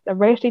 whether it's a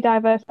racially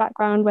diverse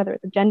background, whether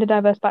it's a gender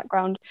diverse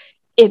background,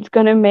 it's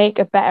going to make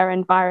a better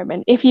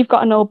environment. If you've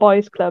got an all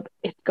boys club,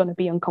 it's going to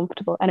be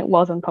uncomfortable, and it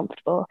was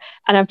uncomfortable.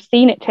 And I've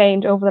seen it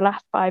change over the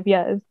last 5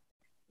 years.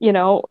 You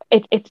know,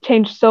 it's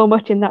changed so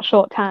much in that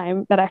short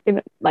time that I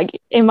can, like,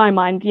 in my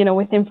mind, you know,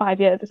 within 5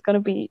 years, it's going to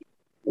be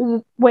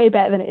way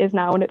better than it is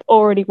now, and it's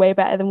already way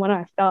better than when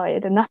I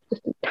started. And that's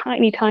just a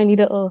tiny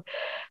little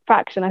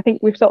fraction. I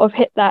think we've sort of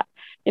hit that,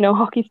 you know,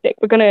 hockey stick.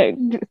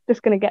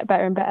 Just gonna get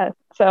better and better.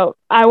 So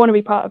I want to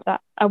be part of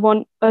that. I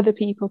want other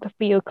people to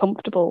feel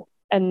comfortable,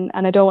 and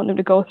I don't want them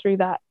to go through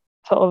that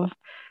sort of,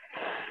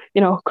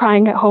 you know,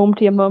 crying at home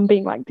to your mum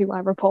being like, do I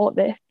report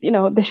this? You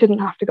know, they shouldn't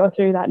have to go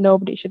through that.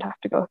 Nobody should have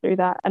to go through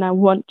that. And I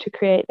want to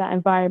create that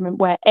environment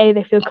where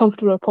they feel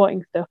comfortable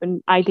reporting stuff,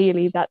 and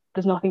ideally that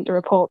there's nothing to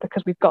report,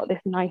 because we've got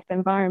this nice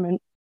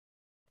environment.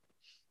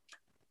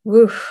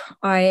 Woo,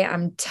 I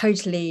am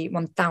totally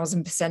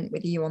 1000%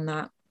 with you on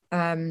that.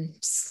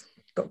 Just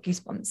got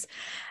goosebumps.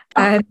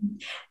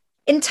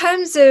 In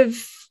terms of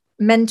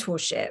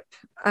mentorship,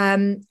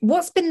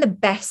 what's been the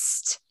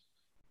best?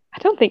 I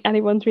don't think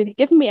anyone's really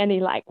given me any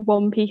like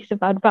one piece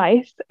of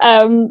advice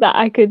that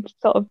I could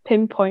sort of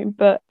pinpoint,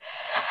 but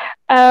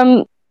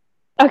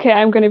okay,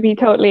 I'm going to be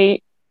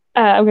totally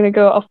I'm going to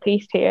go off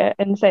piste here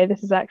and say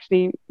this is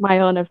actually my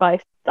own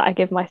advice that I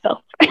give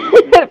myself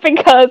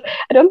because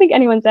I don't think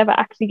anyone's ever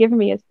actually given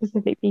me a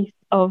specific piece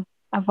of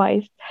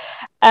advice.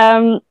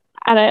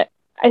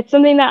 It's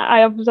something that I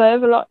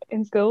observe a lot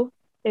in school,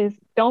 is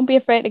don't be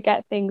afraid to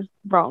get things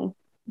wrong,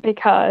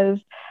 because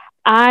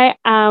I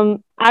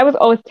am I was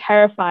always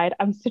terrified.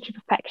 I'm such a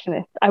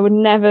perfectionist. I would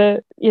never,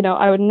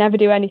 I would never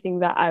do anything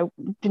that I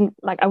didn't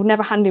like. I would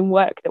never hand in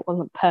work that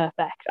wasn't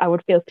perfect. I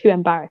would feel too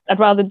embarrassed. I'd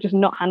rather just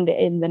not hand it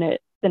in than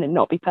it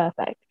not be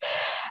perfect.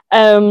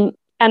 And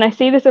I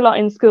see this a lot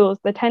in schools.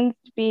 There tends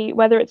to be,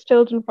 whether it's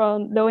children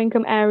from low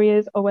income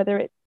areas or whether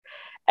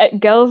it's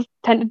girls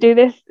tend to do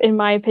this, in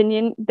my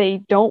opinion.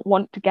 They don't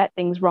want to get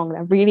things wrong.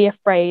 They're really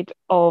afraid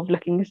of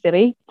looking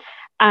silly.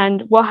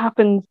 And what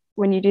happens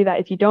when you do that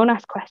is you don't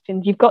ask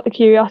questions. You've got the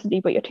curiosity,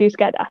 but you're too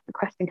scared to ask the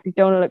question because you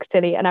don't want to look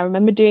silly. And I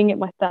remember doing it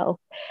myself,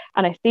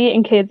 and I see it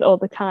in kids all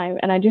the time.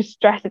 And I just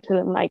stress it to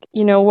them, like,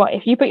 you know what,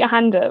 if you put your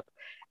hand up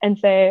and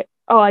say,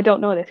 oh, I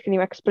don't know this, can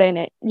you explain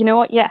it? You know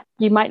what? Yeah,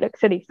 you might look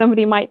silly.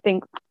 Somebody might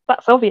think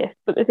that's obvious.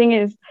 But the thing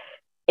is,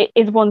 it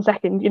is 1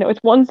 second, it's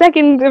 1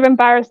 second of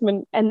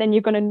embarrassment, and then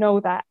you're going to know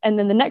that. And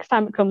then the next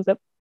time it comes up,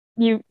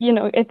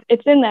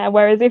 it's in there.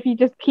 Whereas if you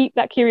just keep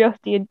that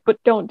curiosity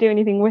but don't do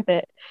anything with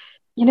it,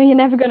 you're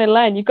never going to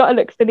learn. You've got to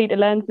look silly to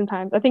learn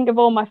sometimes. I think of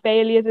all my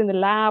failures in the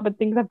lab and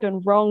things I've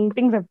done wrong,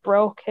 things I've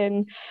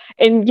broken.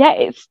 And yeah,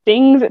 it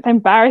stings. It's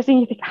embarrassing.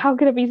 You think, how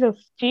could I be so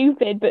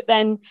stupid? But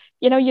then,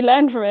 you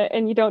learn from it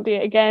and you don't do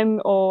it again,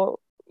 or,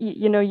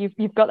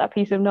 you've got that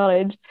piece of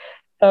knowledge.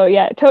 So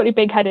yeah, totally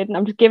big-headed. And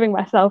I'm just giving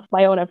myself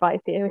my own advice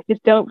here.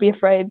 Just don't be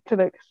afraid to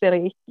look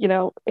silly.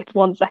 It's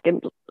 1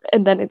 second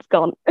and then it's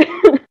gone.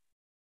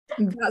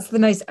 That's the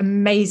most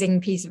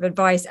amazing piece of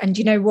advice. And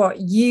you know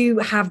what? You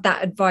have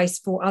that advice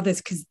for others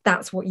because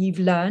that's what you've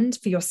learned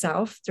for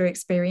yourself through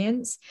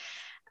experience.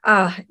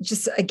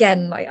 Just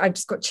again, like I've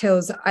just got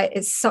chills.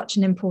 It's such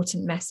an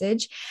important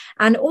message.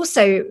 And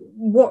also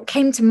what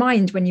came to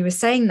mind when you were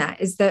saying that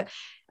is that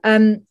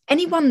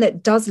anyone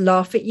that does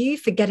laugh at you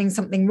for getting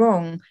something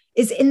wrong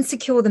is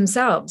insecure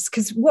themselves.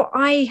 Because what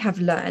I have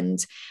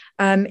learned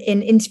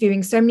in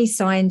interviewing so many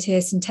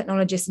scientists and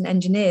technologists and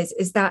engineers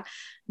is that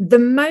the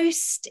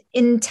most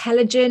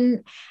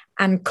intelligent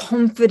and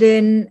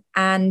confident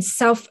and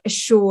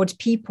self-assured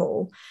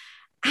people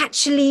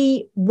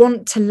actually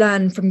want to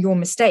learn from your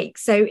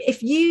mistakes. So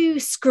if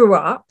you screw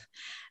up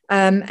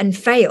and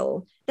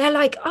fail, they're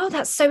like, oh,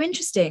 that's so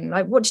interesting.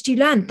 Like, what did you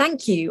learn?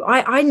 Thank you.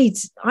 I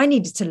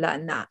needed to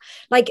learn that.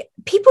 Like,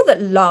 people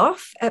that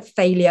laugh at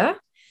failure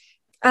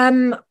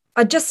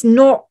are just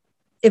not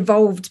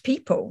evolved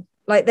people.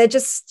 Like, they're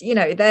just,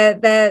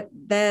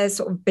 they're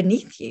sort of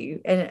beneath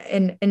you.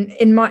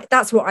 In my,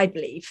 that's what I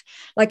believe.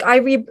 Like, I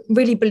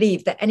really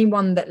believe that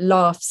anyone that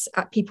laughs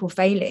at people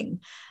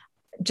failing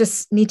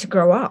just need to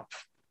grow up.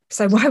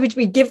 So why would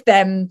we give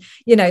them,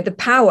 the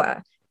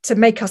power to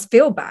make us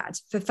feel bad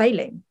for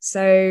failing?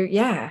 So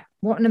yeah,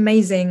 what an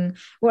amazing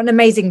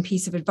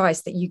piece of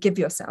advice that you give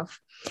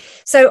yourself.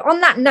 So on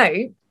that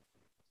note,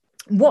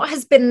 what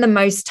has been the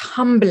most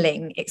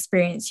humbling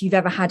experience you've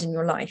ever had in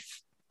your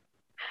life?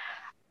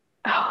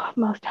 Oh,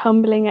 most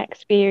humbling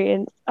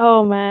experience.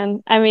 Oh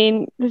man. I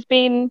mean, there's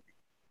been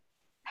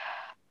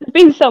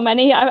so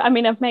many. I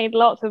mean, I've made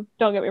lots of,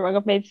 don't get me wrong,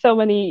 I've made so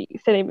many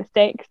silly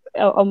mistakes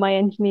on my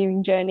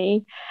engineering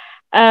journey.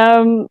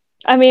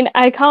 I mean,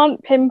 I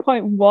can't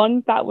pinpoint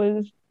one that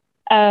was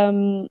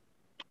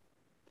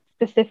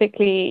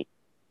specifically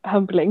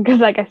humbling because,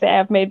 like I say,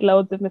 I've made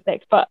loads of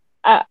mistakes, but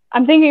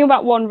I'm thinking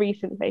about one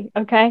recently,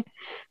 okay?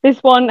 This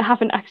one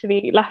happened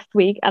actually last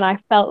week, and I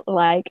felt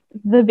like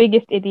the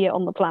biggest idiot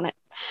on the planet.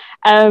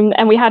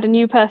 And we had a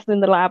new person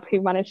in the lab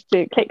who managed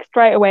to click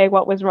straight away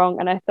what was wrong,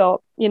 and I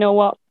thought, you know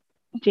what?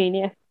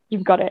 Genius,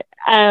 you've got it.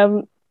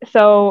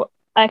 So,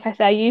 like I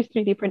said, I use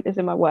 3D printers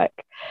in my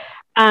work,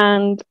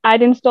 and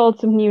I'd installed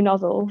some new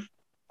nozzles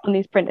on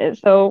these printers.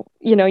 So,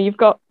 you've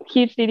got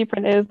huge 3D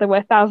printers, they're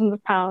worth thousands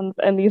of pounds,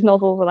 and these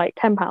nozzles are like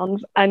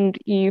 £10, and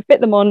you fit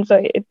them on so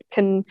it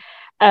can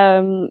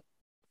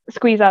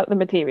squeeze out the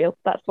material.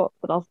 That's what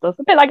the nozzle does,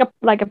 a bit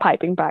like a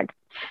piping bag.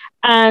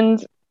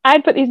 And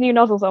I'd put these new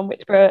nozzles on,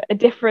 which were a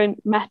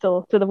different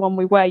metal to the one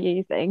we were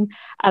using.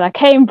 And I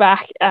came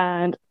back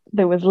and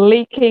there was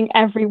leaking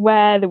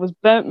everywhere. There was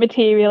burnt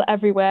material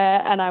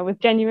everywhere. And I was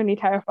genuinely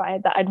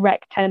terrified that I'd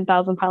wrecked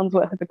 £10,000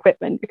 worth of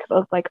equipment, because I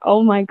was like,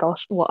 oh my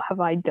gosh, what have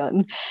I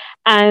done?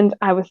 And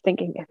I was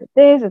thinking, is it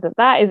this? Is it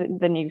that? Is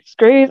it the new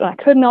screws? And I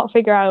could not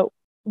figure out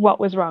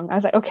what was wrong. I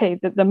was like, okay,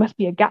 there must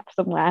be a gap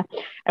somewhere.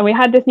 And we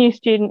had this new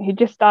student who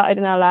just started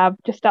in our lab,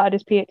 just started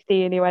his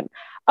PhD, and he went,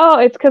 oh,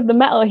 it's because the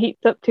metal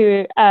heats up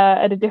to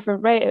at a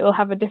different rate. It'll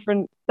have a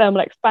different thermal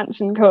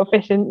expansion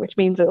coefficient, which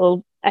means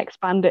it'll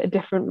expand at a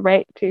different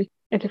rate to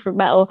a different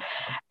metal.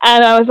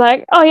 And I was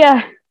like, oh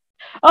yeah,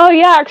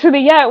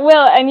 actually, yeah, it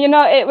will. And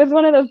it was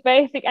one of those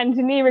basic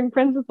engineering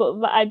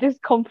principles that I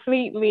just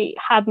completely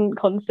hadn't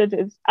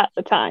considered at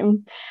the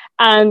time,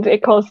 and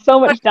it caused so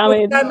much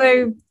damage.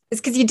 It's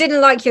because you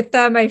didn't like your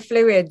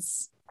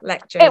thermofluids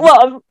lectures. It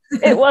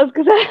was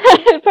because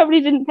I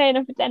probably didn't pay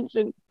enough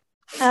attention.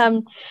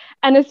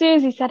 And as soon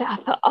as he said it, I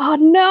thought, oh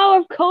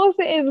no, of course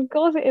it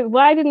is.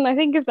 Why didn't I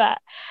think of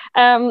that?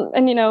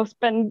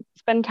 And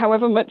spend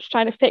however much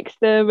trying to fix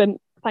them, and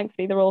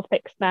thankfully they're all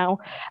fixed now.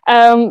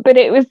 But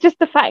it was just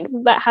the fact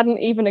that hadn't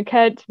even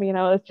occurred to me.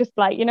 I was just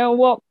like, you know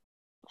what?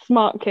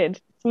 smart kid.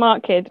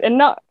 And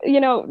not,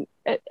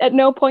 at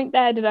no point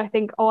there did I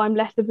think, oh, I'm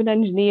less of an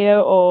engineer,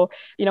 or,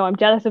 I'm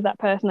jealous of that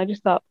person. I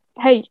just thought,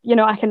 hey,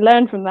 I can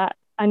learn from that.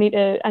 I need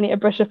to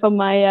brush up on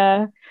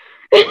my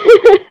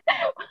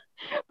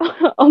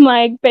on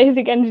my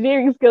basic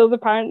engineering skills.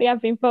 Apparently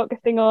I've been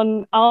focusing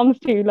on arms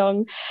too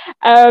long,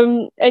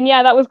 and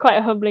yeah, that was quite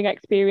a humbling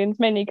experience,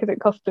 mainly because it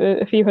cost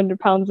a few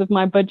 £100s of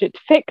my budget to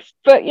fix,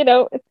 but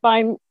it's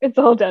fine, it's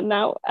all done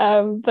now.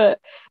 But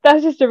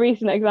that's just a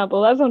recent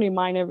example. That's only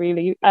minor,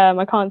 really.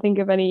 I can't think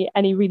of any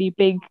really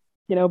big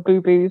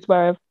boo-boos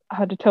where I've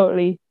had a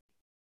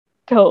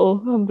total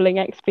humbling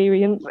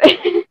experience.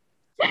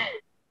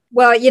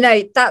 Well,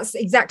 that's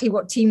exactly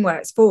what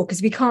teamwork's for,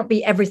 because we can't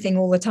be everything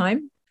all the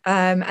time.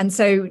 And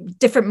so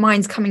different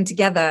minds coming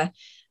together,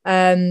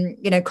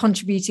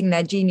 contributing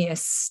their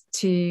genius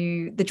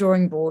to the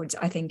drawing board,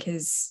 I think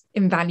is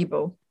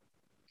invaluable.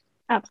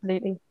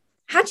 Absolutely.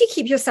 How do you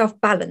keep yourself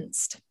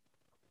balanced?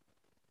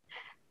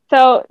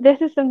 So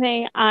this is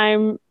something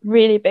I'm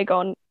really big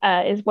on,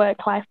 is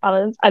work-life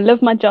balance. I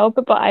love my job,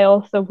 but I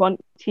also want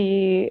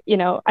to,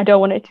 I don't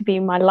want it to be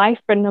my life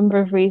for a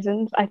number of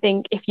reasons. I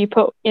think if you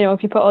put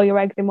all your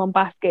eggs in one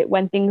basket,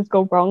 when things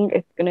go wrong,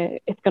 it's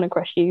gonna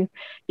crush you.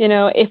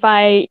 If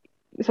I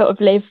sort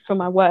of live for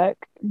my work,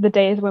 the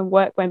days when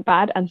work went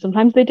bad, and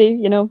sometimes they do,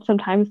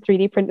 sometimes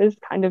 3D printers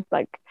kind of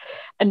like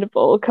end up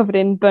all covered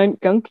in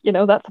burnt gunk,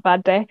 that's a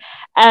bad day.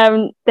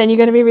 Then you're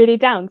going to be really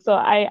down. So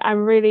I'm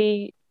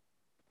really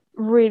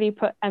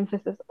put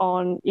emphasis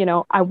on,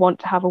 I want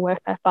to have a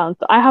work-life balance.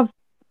 So I have,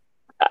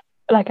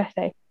 like I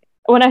say,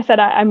 when I said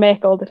I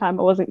make all the time,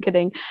 I wasn't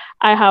kidding.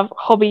 I have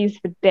hobbies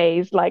for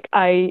days. Like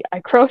I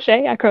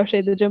crochet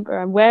the jumper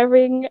I'm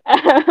wearing.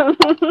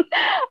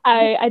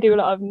 I do a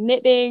lot of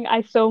knitting.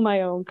 I sew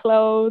my own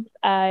clothes.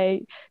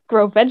 I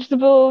grow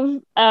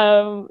vegetables.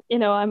 I'm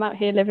out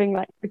here living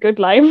like the good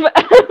life.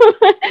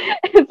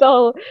 It's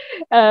all,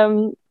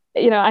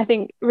 I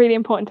think really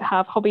important to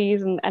have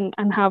hobbies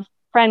and have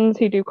friends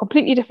who do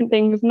completely different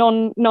things,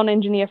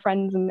 non-engineer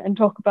friends, and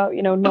talk about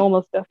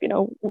normal stuff,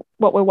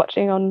 what we're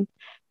watching on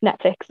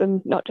Netflix,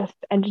 and not just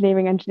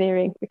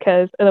engineering,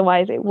 because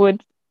otherwise it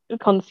would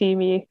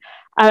consume you.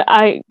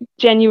 I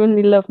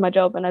genuinely love my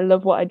job and I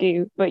love what I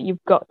do, but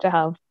you've got to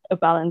have a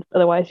balance,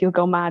 otherwise you'll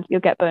go mad,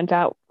 you'll get burnt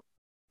out.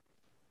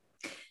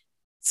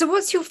 So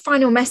what's your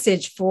final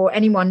message for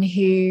anyone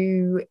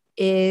who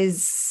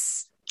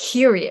is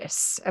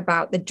curious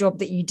about the job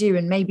that you do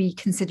and maybe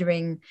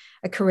considering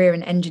a career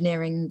in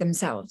engineering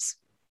themselves?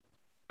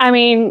 I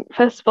mean,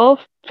 first of all,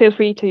 feel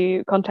free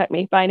to contact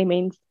me by any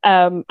means.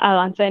 I'll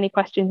answer any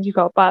questions you've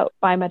got about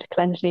biomedical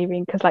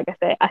engineering, because like I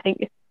say, I think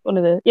it's one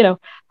of the,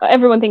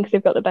 everyone thinks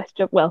they've got the best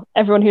job. Well,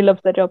 everyone who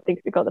loves their job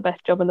thinks they've got the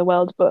best job in the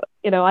world, but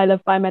I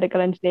love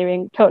biomedical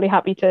engineering, totally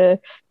happy to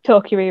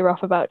talk your ear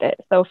off about it.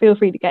 So feel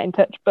free to get in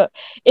touch. But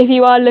if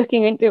you are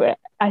looking into it,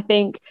 I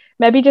think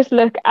maybe just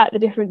look at the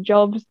different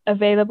jobs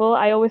available.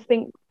 I always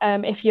think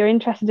if you're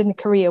interested in a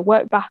career,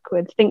 work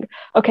backwards. Think,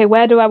 okay,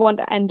 where do I want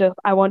to end up?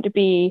 I want to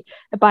be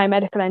a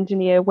biomedical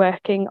engineer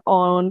working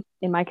on,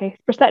 in my case,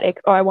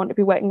 prosthetics, or I want to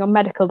be working on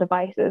medical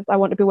devices. I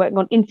want to be working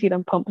on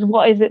insulin pumps.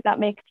 What is it that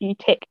makes you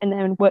tick? And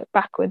then work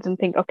backwards and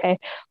think, okay,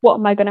 what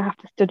am I going to have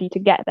to study to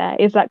get there?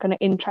 Is that going to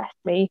interest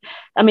me?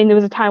 I mean, there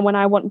was a time when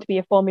I wanted to be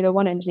a Formula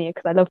One engineer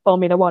because I love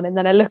Formula One. And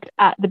then I looked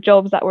at the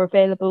jobs that were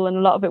available, and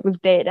a lot of it was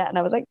data. And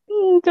I was like,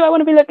 do I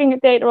want to be looking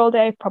at data all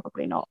day?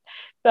 Probably not.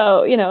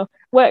 So,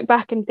 work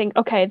back and think,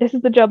 okay, this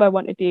is the job I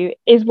want to do.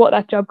 Is what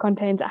that job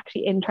contains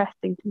actually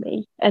interesting to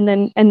me? And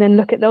then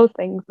look at those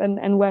things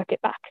and work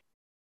it back.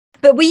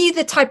 But were you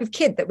the type of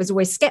kid that was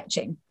always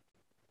sketching?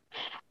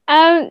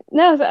 No,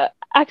 so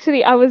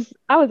actually I was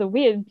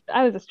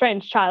a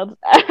strange child.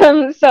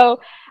 So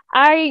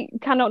I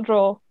cannot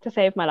draw to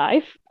save my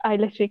life. I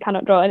literally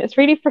cannot draw, and it's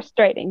really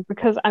frustrating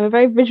because I'm a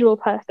very visual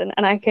person,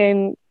 and I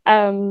can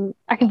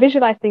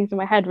visualize things in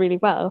my head really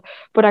well,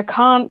 but I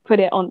can't put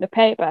it onto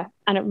paper,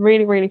 and it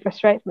really, really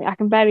frustrates me. I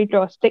can barely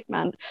draw a stick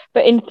man,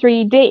 but in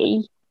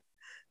 3D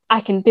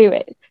I can do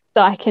it.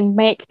 So I can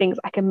make things,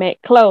 I can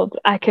make clothes,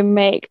 I can,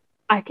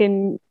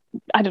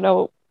 I don't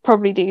know,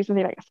 probably do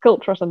something like a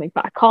sculpture or something,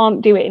 but I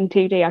can't do it in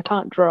 2D. I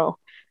can't draw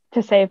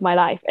to save my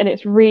life. And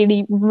it's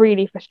really,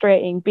 really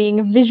frustrating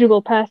being a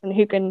visual person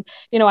who can,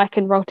 I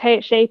can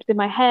rotate shapes in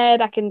my head.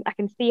 I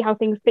can see how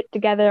things fit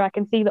together. I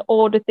can see the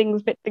order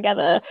things fit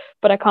together,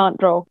 but I can't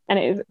draw. And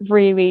it is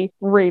really,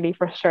 really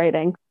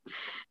frustrating.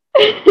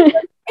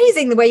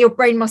 Amazing the way your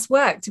brain must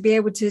work to be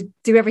able to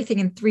do everything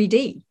in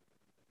 3D.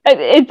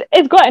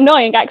 It's quite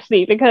annoying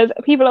actually, because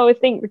people always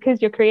think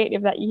because you're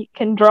creative that you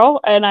can draw,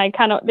 and I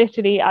cannot.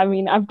 Literally, I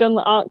mean, I've done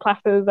the art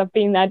classes, I've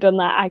been there, done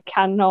that. I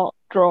cannot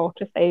draw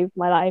to save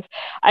my life.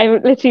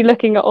 I'm literally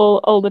looking at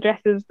all the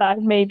dresses that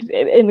I've made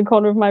in the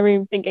corner of my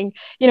room, thinking,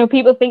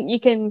 people think you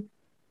can,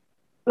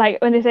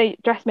 like when they say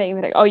dressmaking,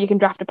 they're like, oh, you can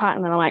draft a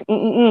pattern, and I'm like,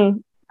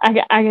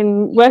 I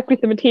can work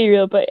with the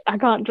material, but I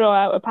can't draw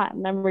out a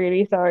pattern. I'm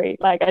really sorry.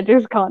 Like, I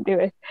just can't do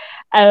it.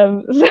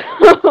 So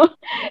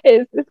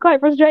it's quite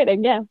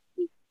frustrating. Yeah.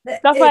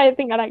 That's why I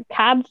think I like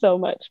CAD so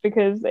much,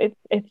 because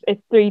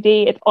it's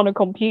 3D, it's on a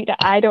computer.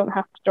 I don't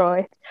have to draw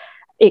it.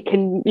 It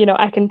can,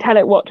 I can tell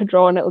it what to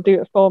draw and it'll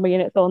do it for me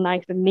and it's all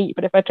nice and neat.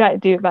 But if I try to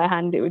do it by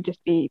hand, it would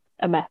just be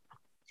a mess.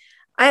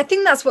 I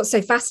think that's what's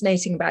so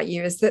fascinating about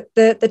you, is that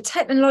the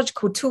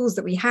technological tools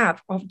that we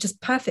have are just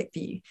perfect for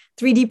you.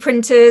 3D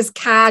printers,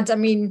 CAD, I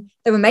mean,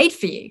 they were made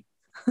for you.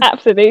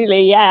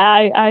 Absolutely.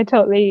 Yeah, I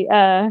totally,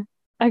 I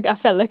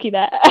felt lucky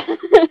there.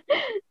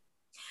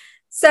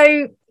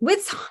 So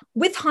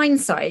with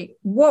hindsight,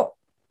 what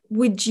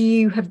would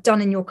you have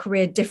done in your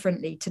career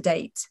differently to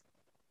date,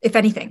 if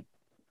anything?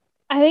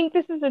 I think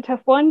this is a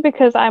tough one,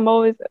 because I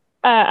always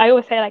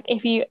say, like,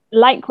 if you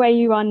like where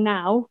you are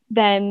now,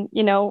 then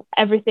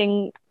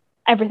everything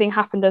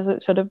happened as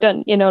it should have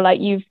done. Like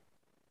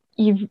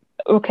you've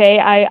okay.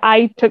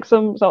 I took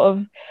some sort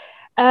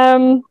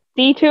of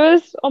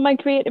detours on my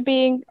career to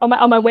being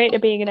on my way to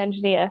being an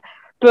engineer,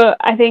 but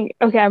I think,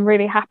 okay, I'm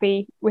really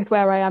happy with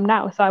where I am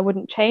now, so I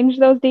wouldn't change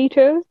those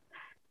detours.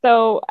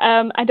 So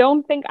I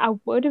don't think I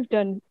would have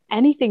done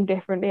anything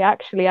differently,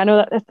 actually. I know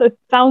that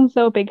sounds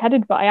so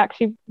big-headed, but I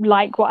actually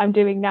like what I'm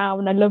doing now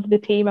and I love the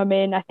team I'm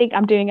in. I think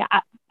I'm doing it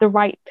at the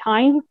right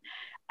time.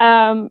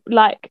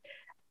 Like,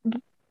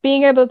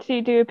 being able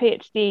to do a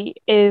PhD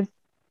is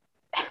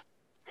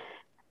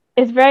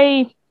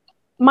very,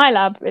 my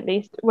lab at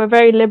least, we're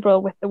very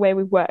liberal with the way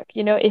we work.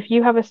 If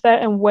you have a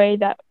certain way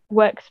that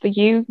works for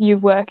you, you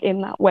work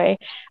in that way.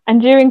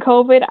 And during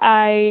COVID,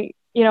 I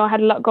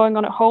had a lot going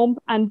on at home,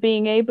 and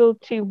being able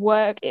to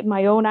work in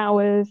my own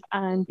hours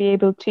and be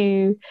able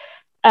to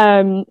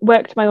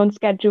work to my own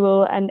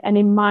schedule and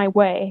in my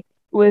way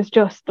was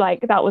just like,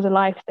 that was a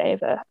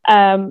lifesaver.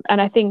 And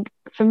I think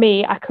for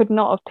me, I could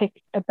not have picked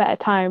a better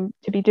time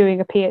to be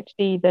doing a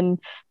PhD than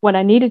when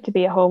I needed to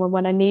be at home and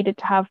when I needed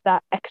to have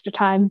that extra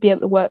time, be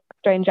able to work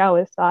strange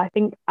hours. So I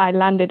think I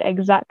landed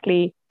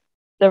exactly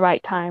the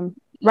right time,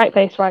 right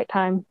place, right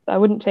time. So I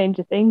wouldn't change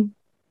a thing.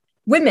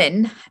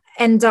 Women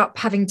end up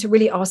having to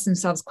really ask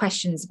themselves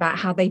questions about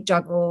how they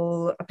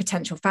juggle a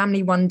potential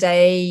family one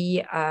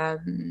day,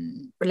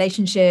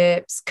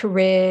 relationships,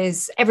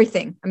 careers,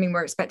 everything. I mean,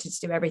 we're expected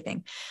to do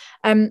everything.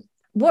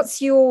 What's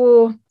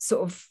your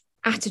sort of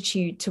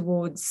attitude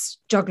towards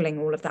juggling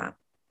all of that?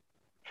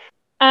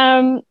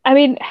 I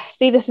mean,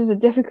 see, this is a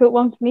difficult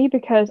one for me,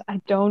 because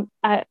I don't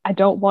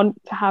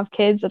want to have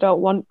kids. I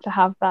don't want to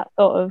have that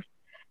sort of,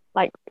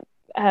 like,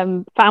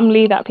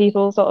 family that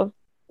people sort of,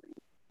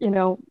 you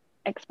know,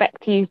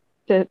 expect you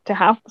to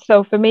have.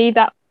 So for me,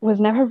 that was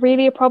never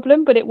really a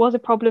problem, but it was a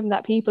problem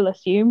that people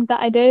assumed that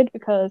I did,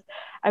 because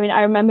I mean,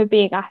 I remember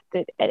being asked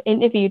at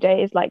interview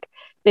days, like,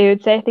 they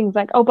would say things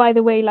like, oh, by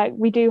the way, like,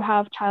 we do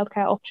have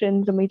childcare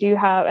options and we do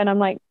have, and I'm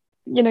like,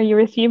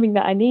 you're assuming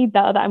that I need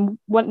that, or that I'm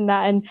wanting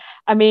that. And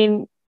I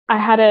mean, I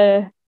had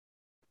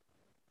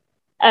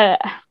a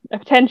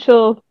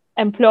potential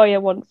employer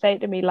once say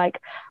to me,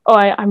 like, oh,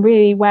 I'm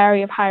really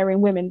wary of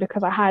hiring women,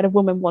 because I hired a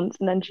woman once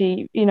and then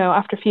she,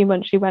 after a few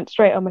months, she went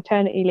straight on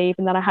maternity leave,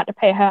 and then I had to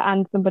pay her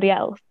and somebody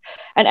else.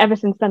 And ever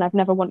since then, I've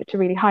never wanted to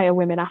really hire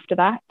women after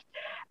that.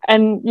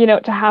 And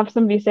to have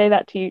somebody say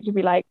that to you, to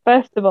be like,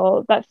 first of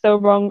all, that's so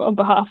wrong on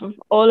behalf of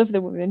all of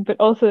the women, but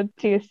also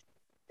to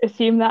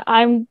assume that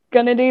I'm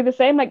gonna do the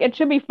same. Like, it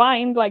should be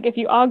fine. Like, if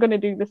you are gonna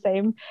do the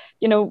same,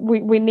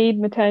 we need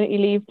maternity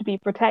leave to be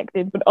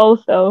protected, but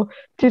also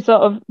to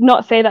sort of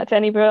not say that to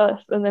anybody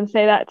else and then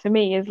say that to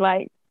me is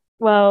like,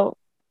 well,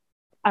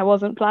 I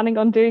wasn't planning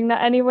on doing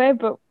that anyway,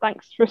 but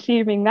thanks for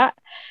assuming that.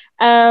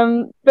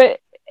 But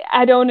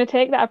I don't want to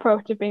take that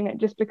approach of being like,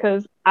 just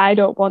because I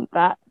don't want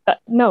that,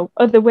 no,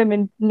 other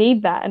women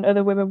need that and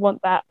other women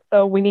want that,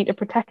 so we need to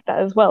protect that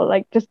as well.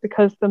 Like, just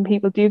because some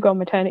people do go on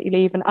maternity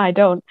leave and I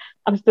don't,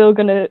 I'm still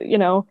gonna,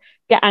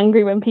 get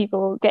angry when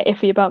people get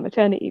iffy about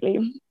maternity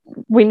leave.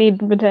 We need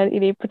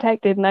maternity leave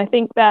protected. And I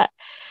think the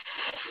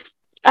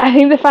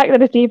fact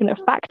that it's even a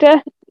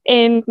factor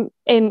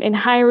in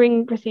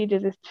hiring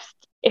procedures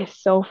is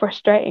so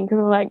frustrating, because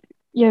I'm like,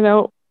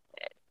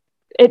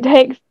 it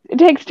takes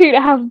two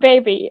to have a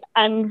baby,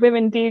 and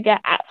women do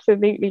get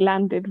absolutely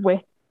landed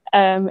with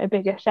a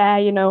bigger share,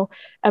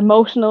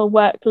 emotional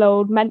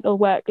workload, mental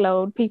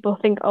workload. People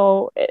think,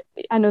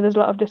 I know there's a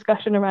lot of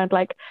discussion around,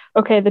 like,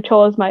 okay, the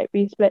chores might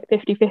be split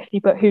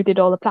 50-50, but who did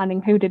all the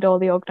planning, who did all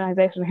the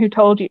organization, who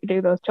told you to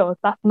do those chores?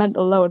 That's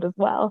mental load as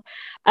well.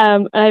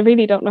 And I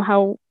really don't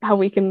know how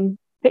we can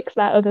fix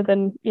that, other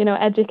than,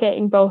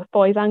 educating both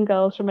boys and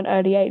girls from an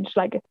early age.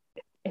 Like,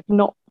 it's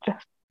not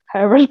just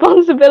her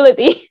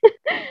responsibility.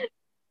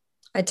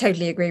 I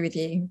totally agree with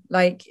you.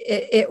 Like,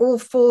 it all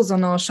falls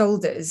on our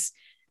shoulders,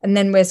 and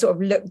then we're sort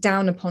of looked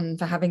down upon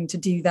for having to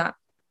do that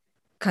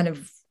kind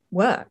of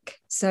work.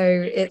 So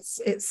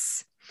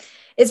it's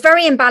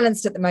very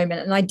imbalanced at the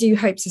moment, and I do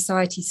hope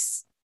society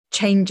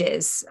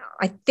changes.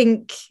 I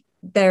think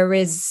there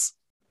is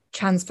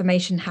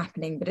transformation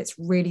happening, but it's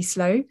really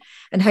slow,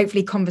 and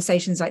hopefully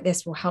conversations like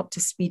this will help to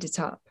speed it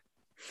up.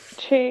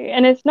 True.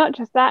 And it's not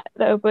just that,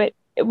 though, but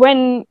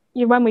when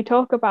we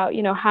talk about,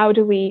 how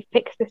do we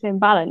fix this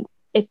imbalance,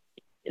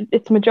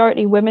 it's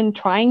majority women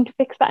trying to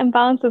fix that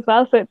imbalance as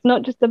well. So it's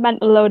not just the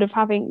mental load of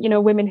having,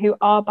 women who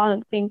are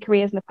balancing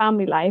careers and a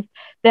family life.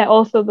 They're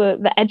also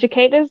the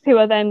educators who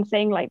are then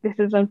saying like, this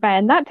is unfair.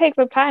 And that takes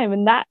up time,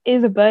 and that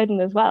is a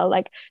burden as well.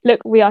 Like,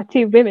 look, we are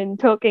two women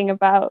talking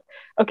about,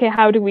 okay,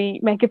 how do we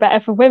make it better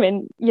for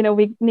women?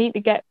 We need to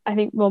get, I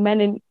think, more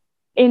men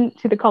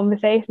into the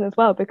conversation as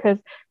well, because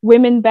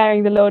women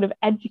bearing the load of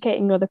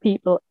educating other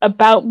people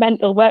about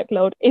mental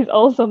workload is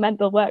also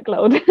mental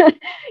workload.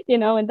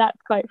 And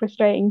that's quite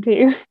frustrating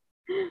too.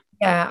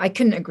 Yeah, I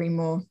couldn't agree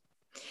more.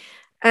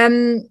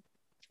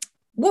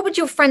 What would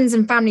your friends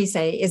and family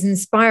say is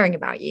inspiring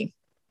about you?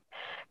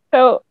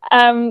 So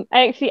I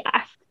actually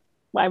asked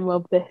my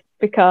mum this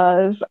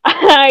because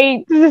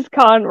I just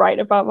can't write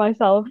about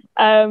myself.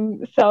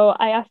 So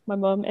I asked my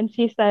mum, and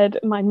she said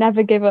my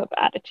never give up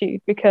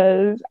attitude,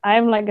 because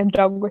I'm like a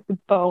dog with a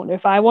bone.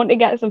 If I want to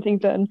get something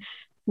done,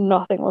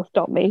 nothing will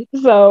stop me.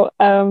 So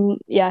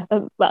yeah,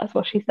 that's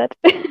what she said.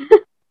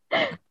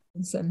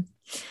 Awesome.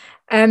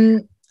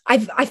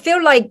 I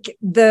feel like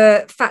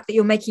the fact that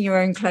you're making your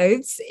own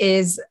clothes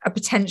is a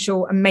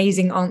potential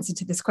amazing answer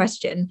to this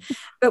question.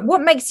 But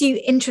what makes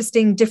you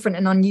interesting, different,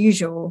 and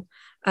unusual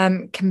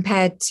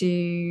compared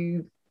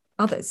to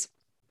others?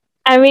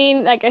 I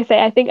mean, like I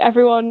say, I think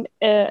everyone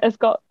has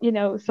got,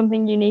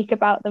 something unique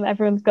about them.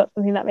 Everyone's got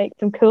something that makes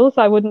them cool.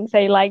 So I wouldn't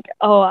say like,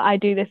 oh, I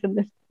do this and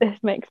this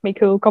makes me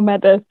cool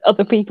compared to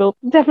other people.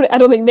 Definitely, I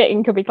don't think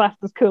knitting could be classed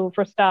as cool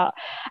for a start.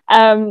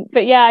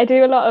 But yeah, I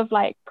do a lot of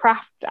like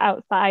craft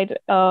outside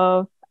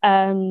of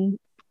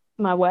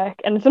my work,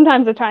 and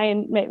sometimes I try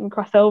and make them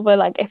cross over.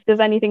 Like if there's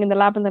anything in the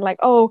lab and they're like,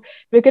 oh,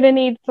 we're gonna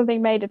need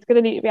something made, it's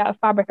gonna need to be out of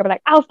fabric, I'll be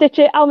like, I'll stitch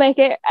it, I'll make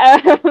it.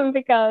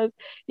 Because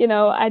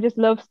I just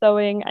love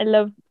sewing, I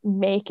love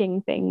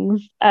making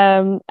things,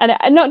 and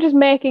not just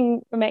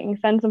making for making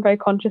sense. I'm very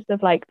conscious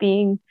of like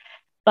being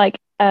like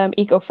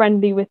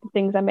eco-friendly with the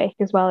things I make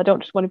as well. I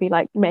don't just want to be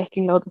like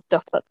making loads of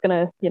stuff that's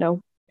gonna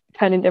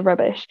turn into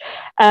rubbish.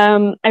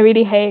 I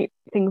really hate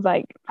things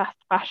like fast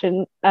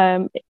fashion,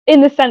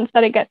 in the sense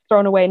that it gets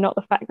thrown away, not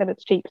the fact that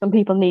it's cheap. Some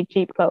people need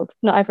cheap clothes,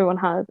 not everyone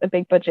has a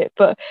big budget,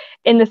 but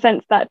in the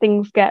sense that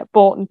things get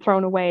bought and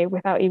thrown away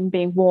without even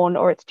being worn,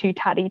 or it's too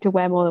tatty to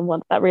wear more than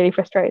once. That really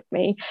frustrates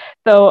me.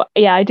 So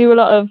yeah, I do a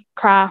lot of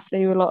craft, I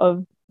do a lot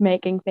of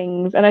making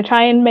things, and I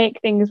try and make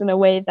things in a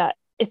way that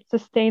it's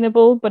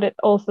sustainable, but it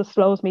also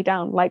slows me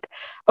down. Like,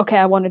 okay,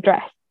 I want a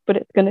dress, but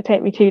it's going to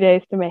take me 2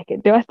 days to make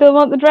it. Do I still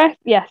want the dress?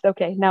 Yes.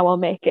 Okay, now I'll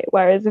make it.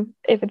 Whereas if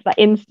it's that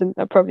instant,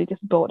 I probably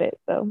just bought it.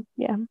 So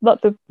yeah,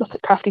 lots of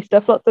crafty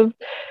stuff, lots of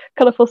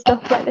colourful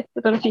stuff like this.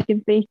 I don't know if you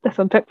can see. This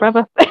one took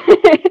forever.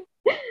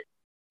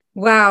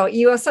 Wow,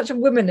 you are such a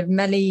woman of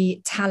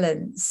many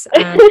talents.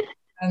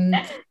 And,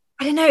 I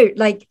don't know,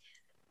 like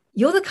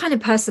you're the kind of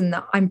person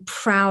that I'm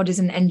proud as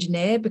an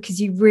engineer, because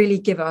you really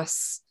give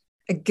us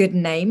a good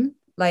name.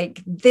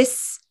 Like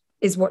this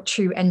is what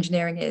true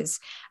engineering is: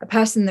 a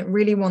person that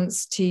really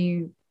wants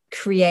to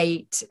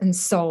create and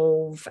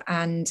solve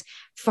and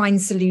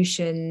find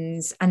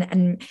solutions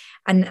and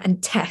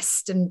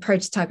test and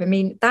prototype. I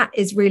mean, that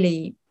is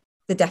really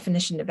the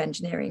definition of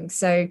engineering.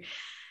 So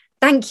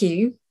thank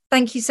you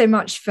so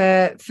much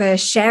for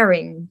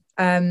sharing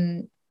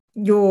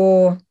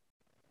your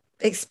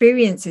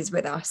experiences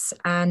with us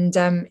and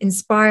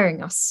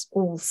inspiring us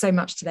all so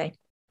much today.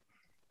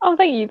 Oh,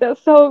 thank you.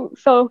 That's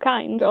so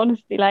kind,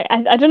 honestly. Like,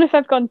 I don't know if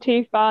I've gone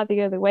too far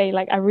the other way.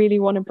 Like, I really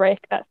want to break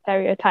that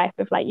stereotype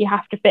of like, you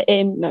have to fit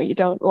in. No, you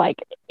don't.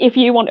 Like, if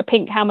you want a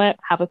pink hammer,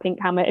 have a pink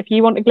hammer. If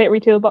you want a glittery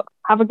toolbox,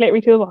 have a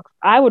glittery toolbox.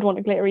 I would want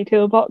a glittery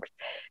toolbox.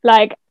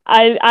 Like,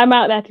 I'm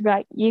out there to be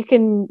like, you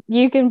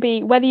can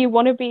be, whether you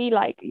want to be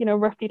like,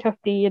 roughy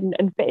tufty and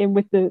fit in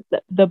with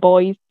the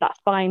boys,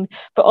 that's fine.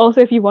 But also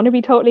if you want to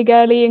be totally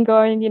girly and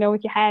going,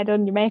 with your hair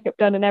done, your makeup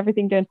done and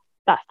everything done,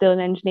 that's still an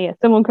engineer.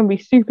 Someone can be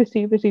super,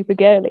 super, super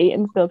girly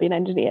and still be an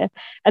engineer.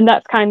 And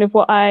that's kind of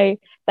what I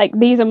like.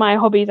 These are my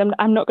hobbies.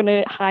 I'm not going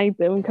to hide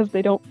them because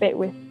they don't fit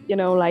with,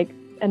 like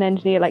an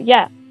engineer. Like,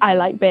 yeah, I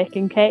like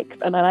baking cakes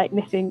and I like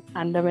knitting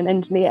and I'm an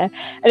engineer.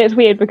 And it's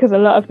weird because a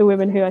lot of the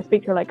women who I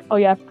speak to are like, oh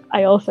yeah,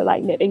 I also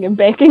like knitting and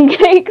baking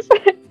cakes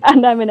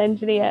and I'm an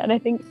engineer. And I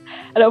think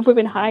a lot of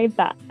women hide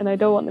that, and I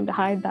don't want them to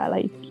hide that.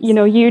 Like,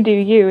 you do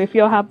you. If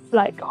your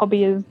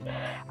hobby is,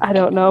 I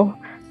don't know,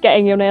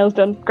 getting your nails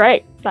done,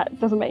 great.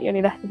 That doesn't make you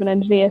any less of an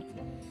engineer.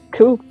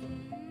 Cool.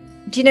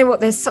 Do you know what?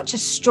 There's such a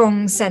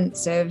strong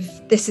sense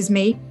of this is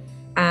me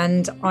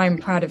and I'm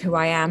proud of who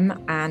I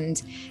am.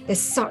 And there's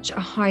such a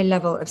high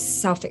level of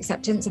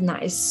self-acceptance, and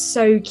that is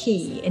so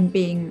key in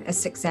being a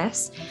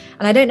success.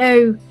 And I don't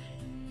know,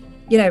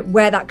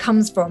 where that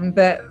comes from,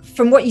 but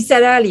from what you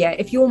said earlier,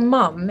 if your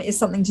mum is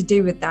something to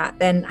do with that,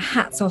 then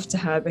hats off to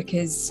her,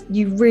 because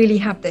you really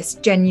have this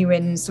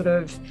genuine sort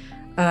of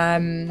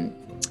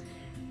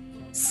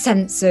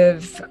sense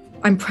of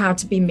I'm proud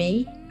to be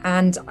me.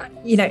 And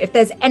if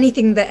there's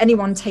anything that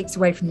anyone takes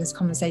away from this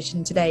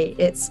conversation today,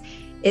 it's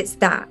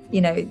that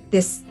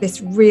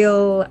this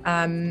real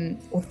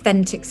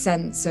authentic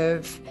sense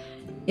of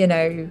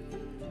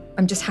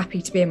I'm just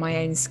happy to be in my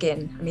own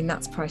skin. I mean,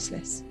 that's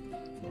priceless.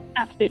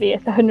 Absolutely,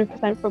 it's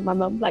 100% from my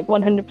mum, like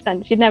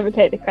 100%. She'd never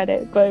take the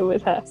credit, but it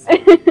was her.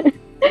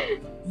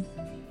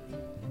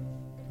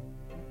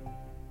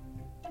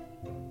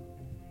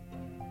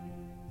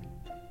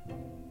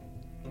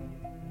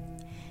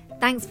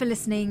 Thanks for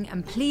listening,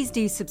 and please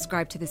do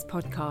subscribe to this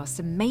podcast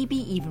and maybe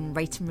even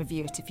rate and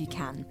review it if you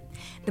can.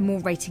 The more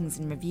ratings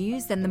and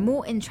reviews, then the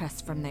more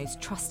interest from those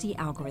trusty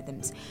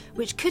algorithms,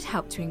 which could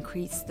help to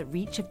increase the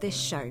reach of this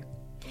show.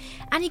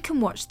 And you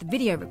can watch the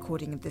video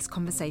recording of this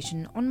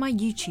conversation on my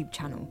YouTube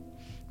channel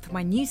for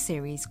my new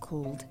series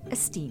called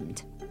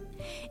Esteemed.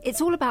 It's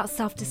all about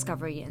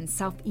self-discovery and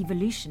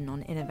self-evolution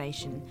on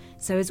innovation.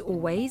 So as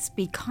always,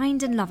 be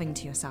kind and loving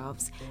to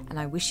yourselves, and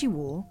I wish you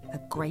all a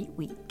great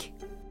week.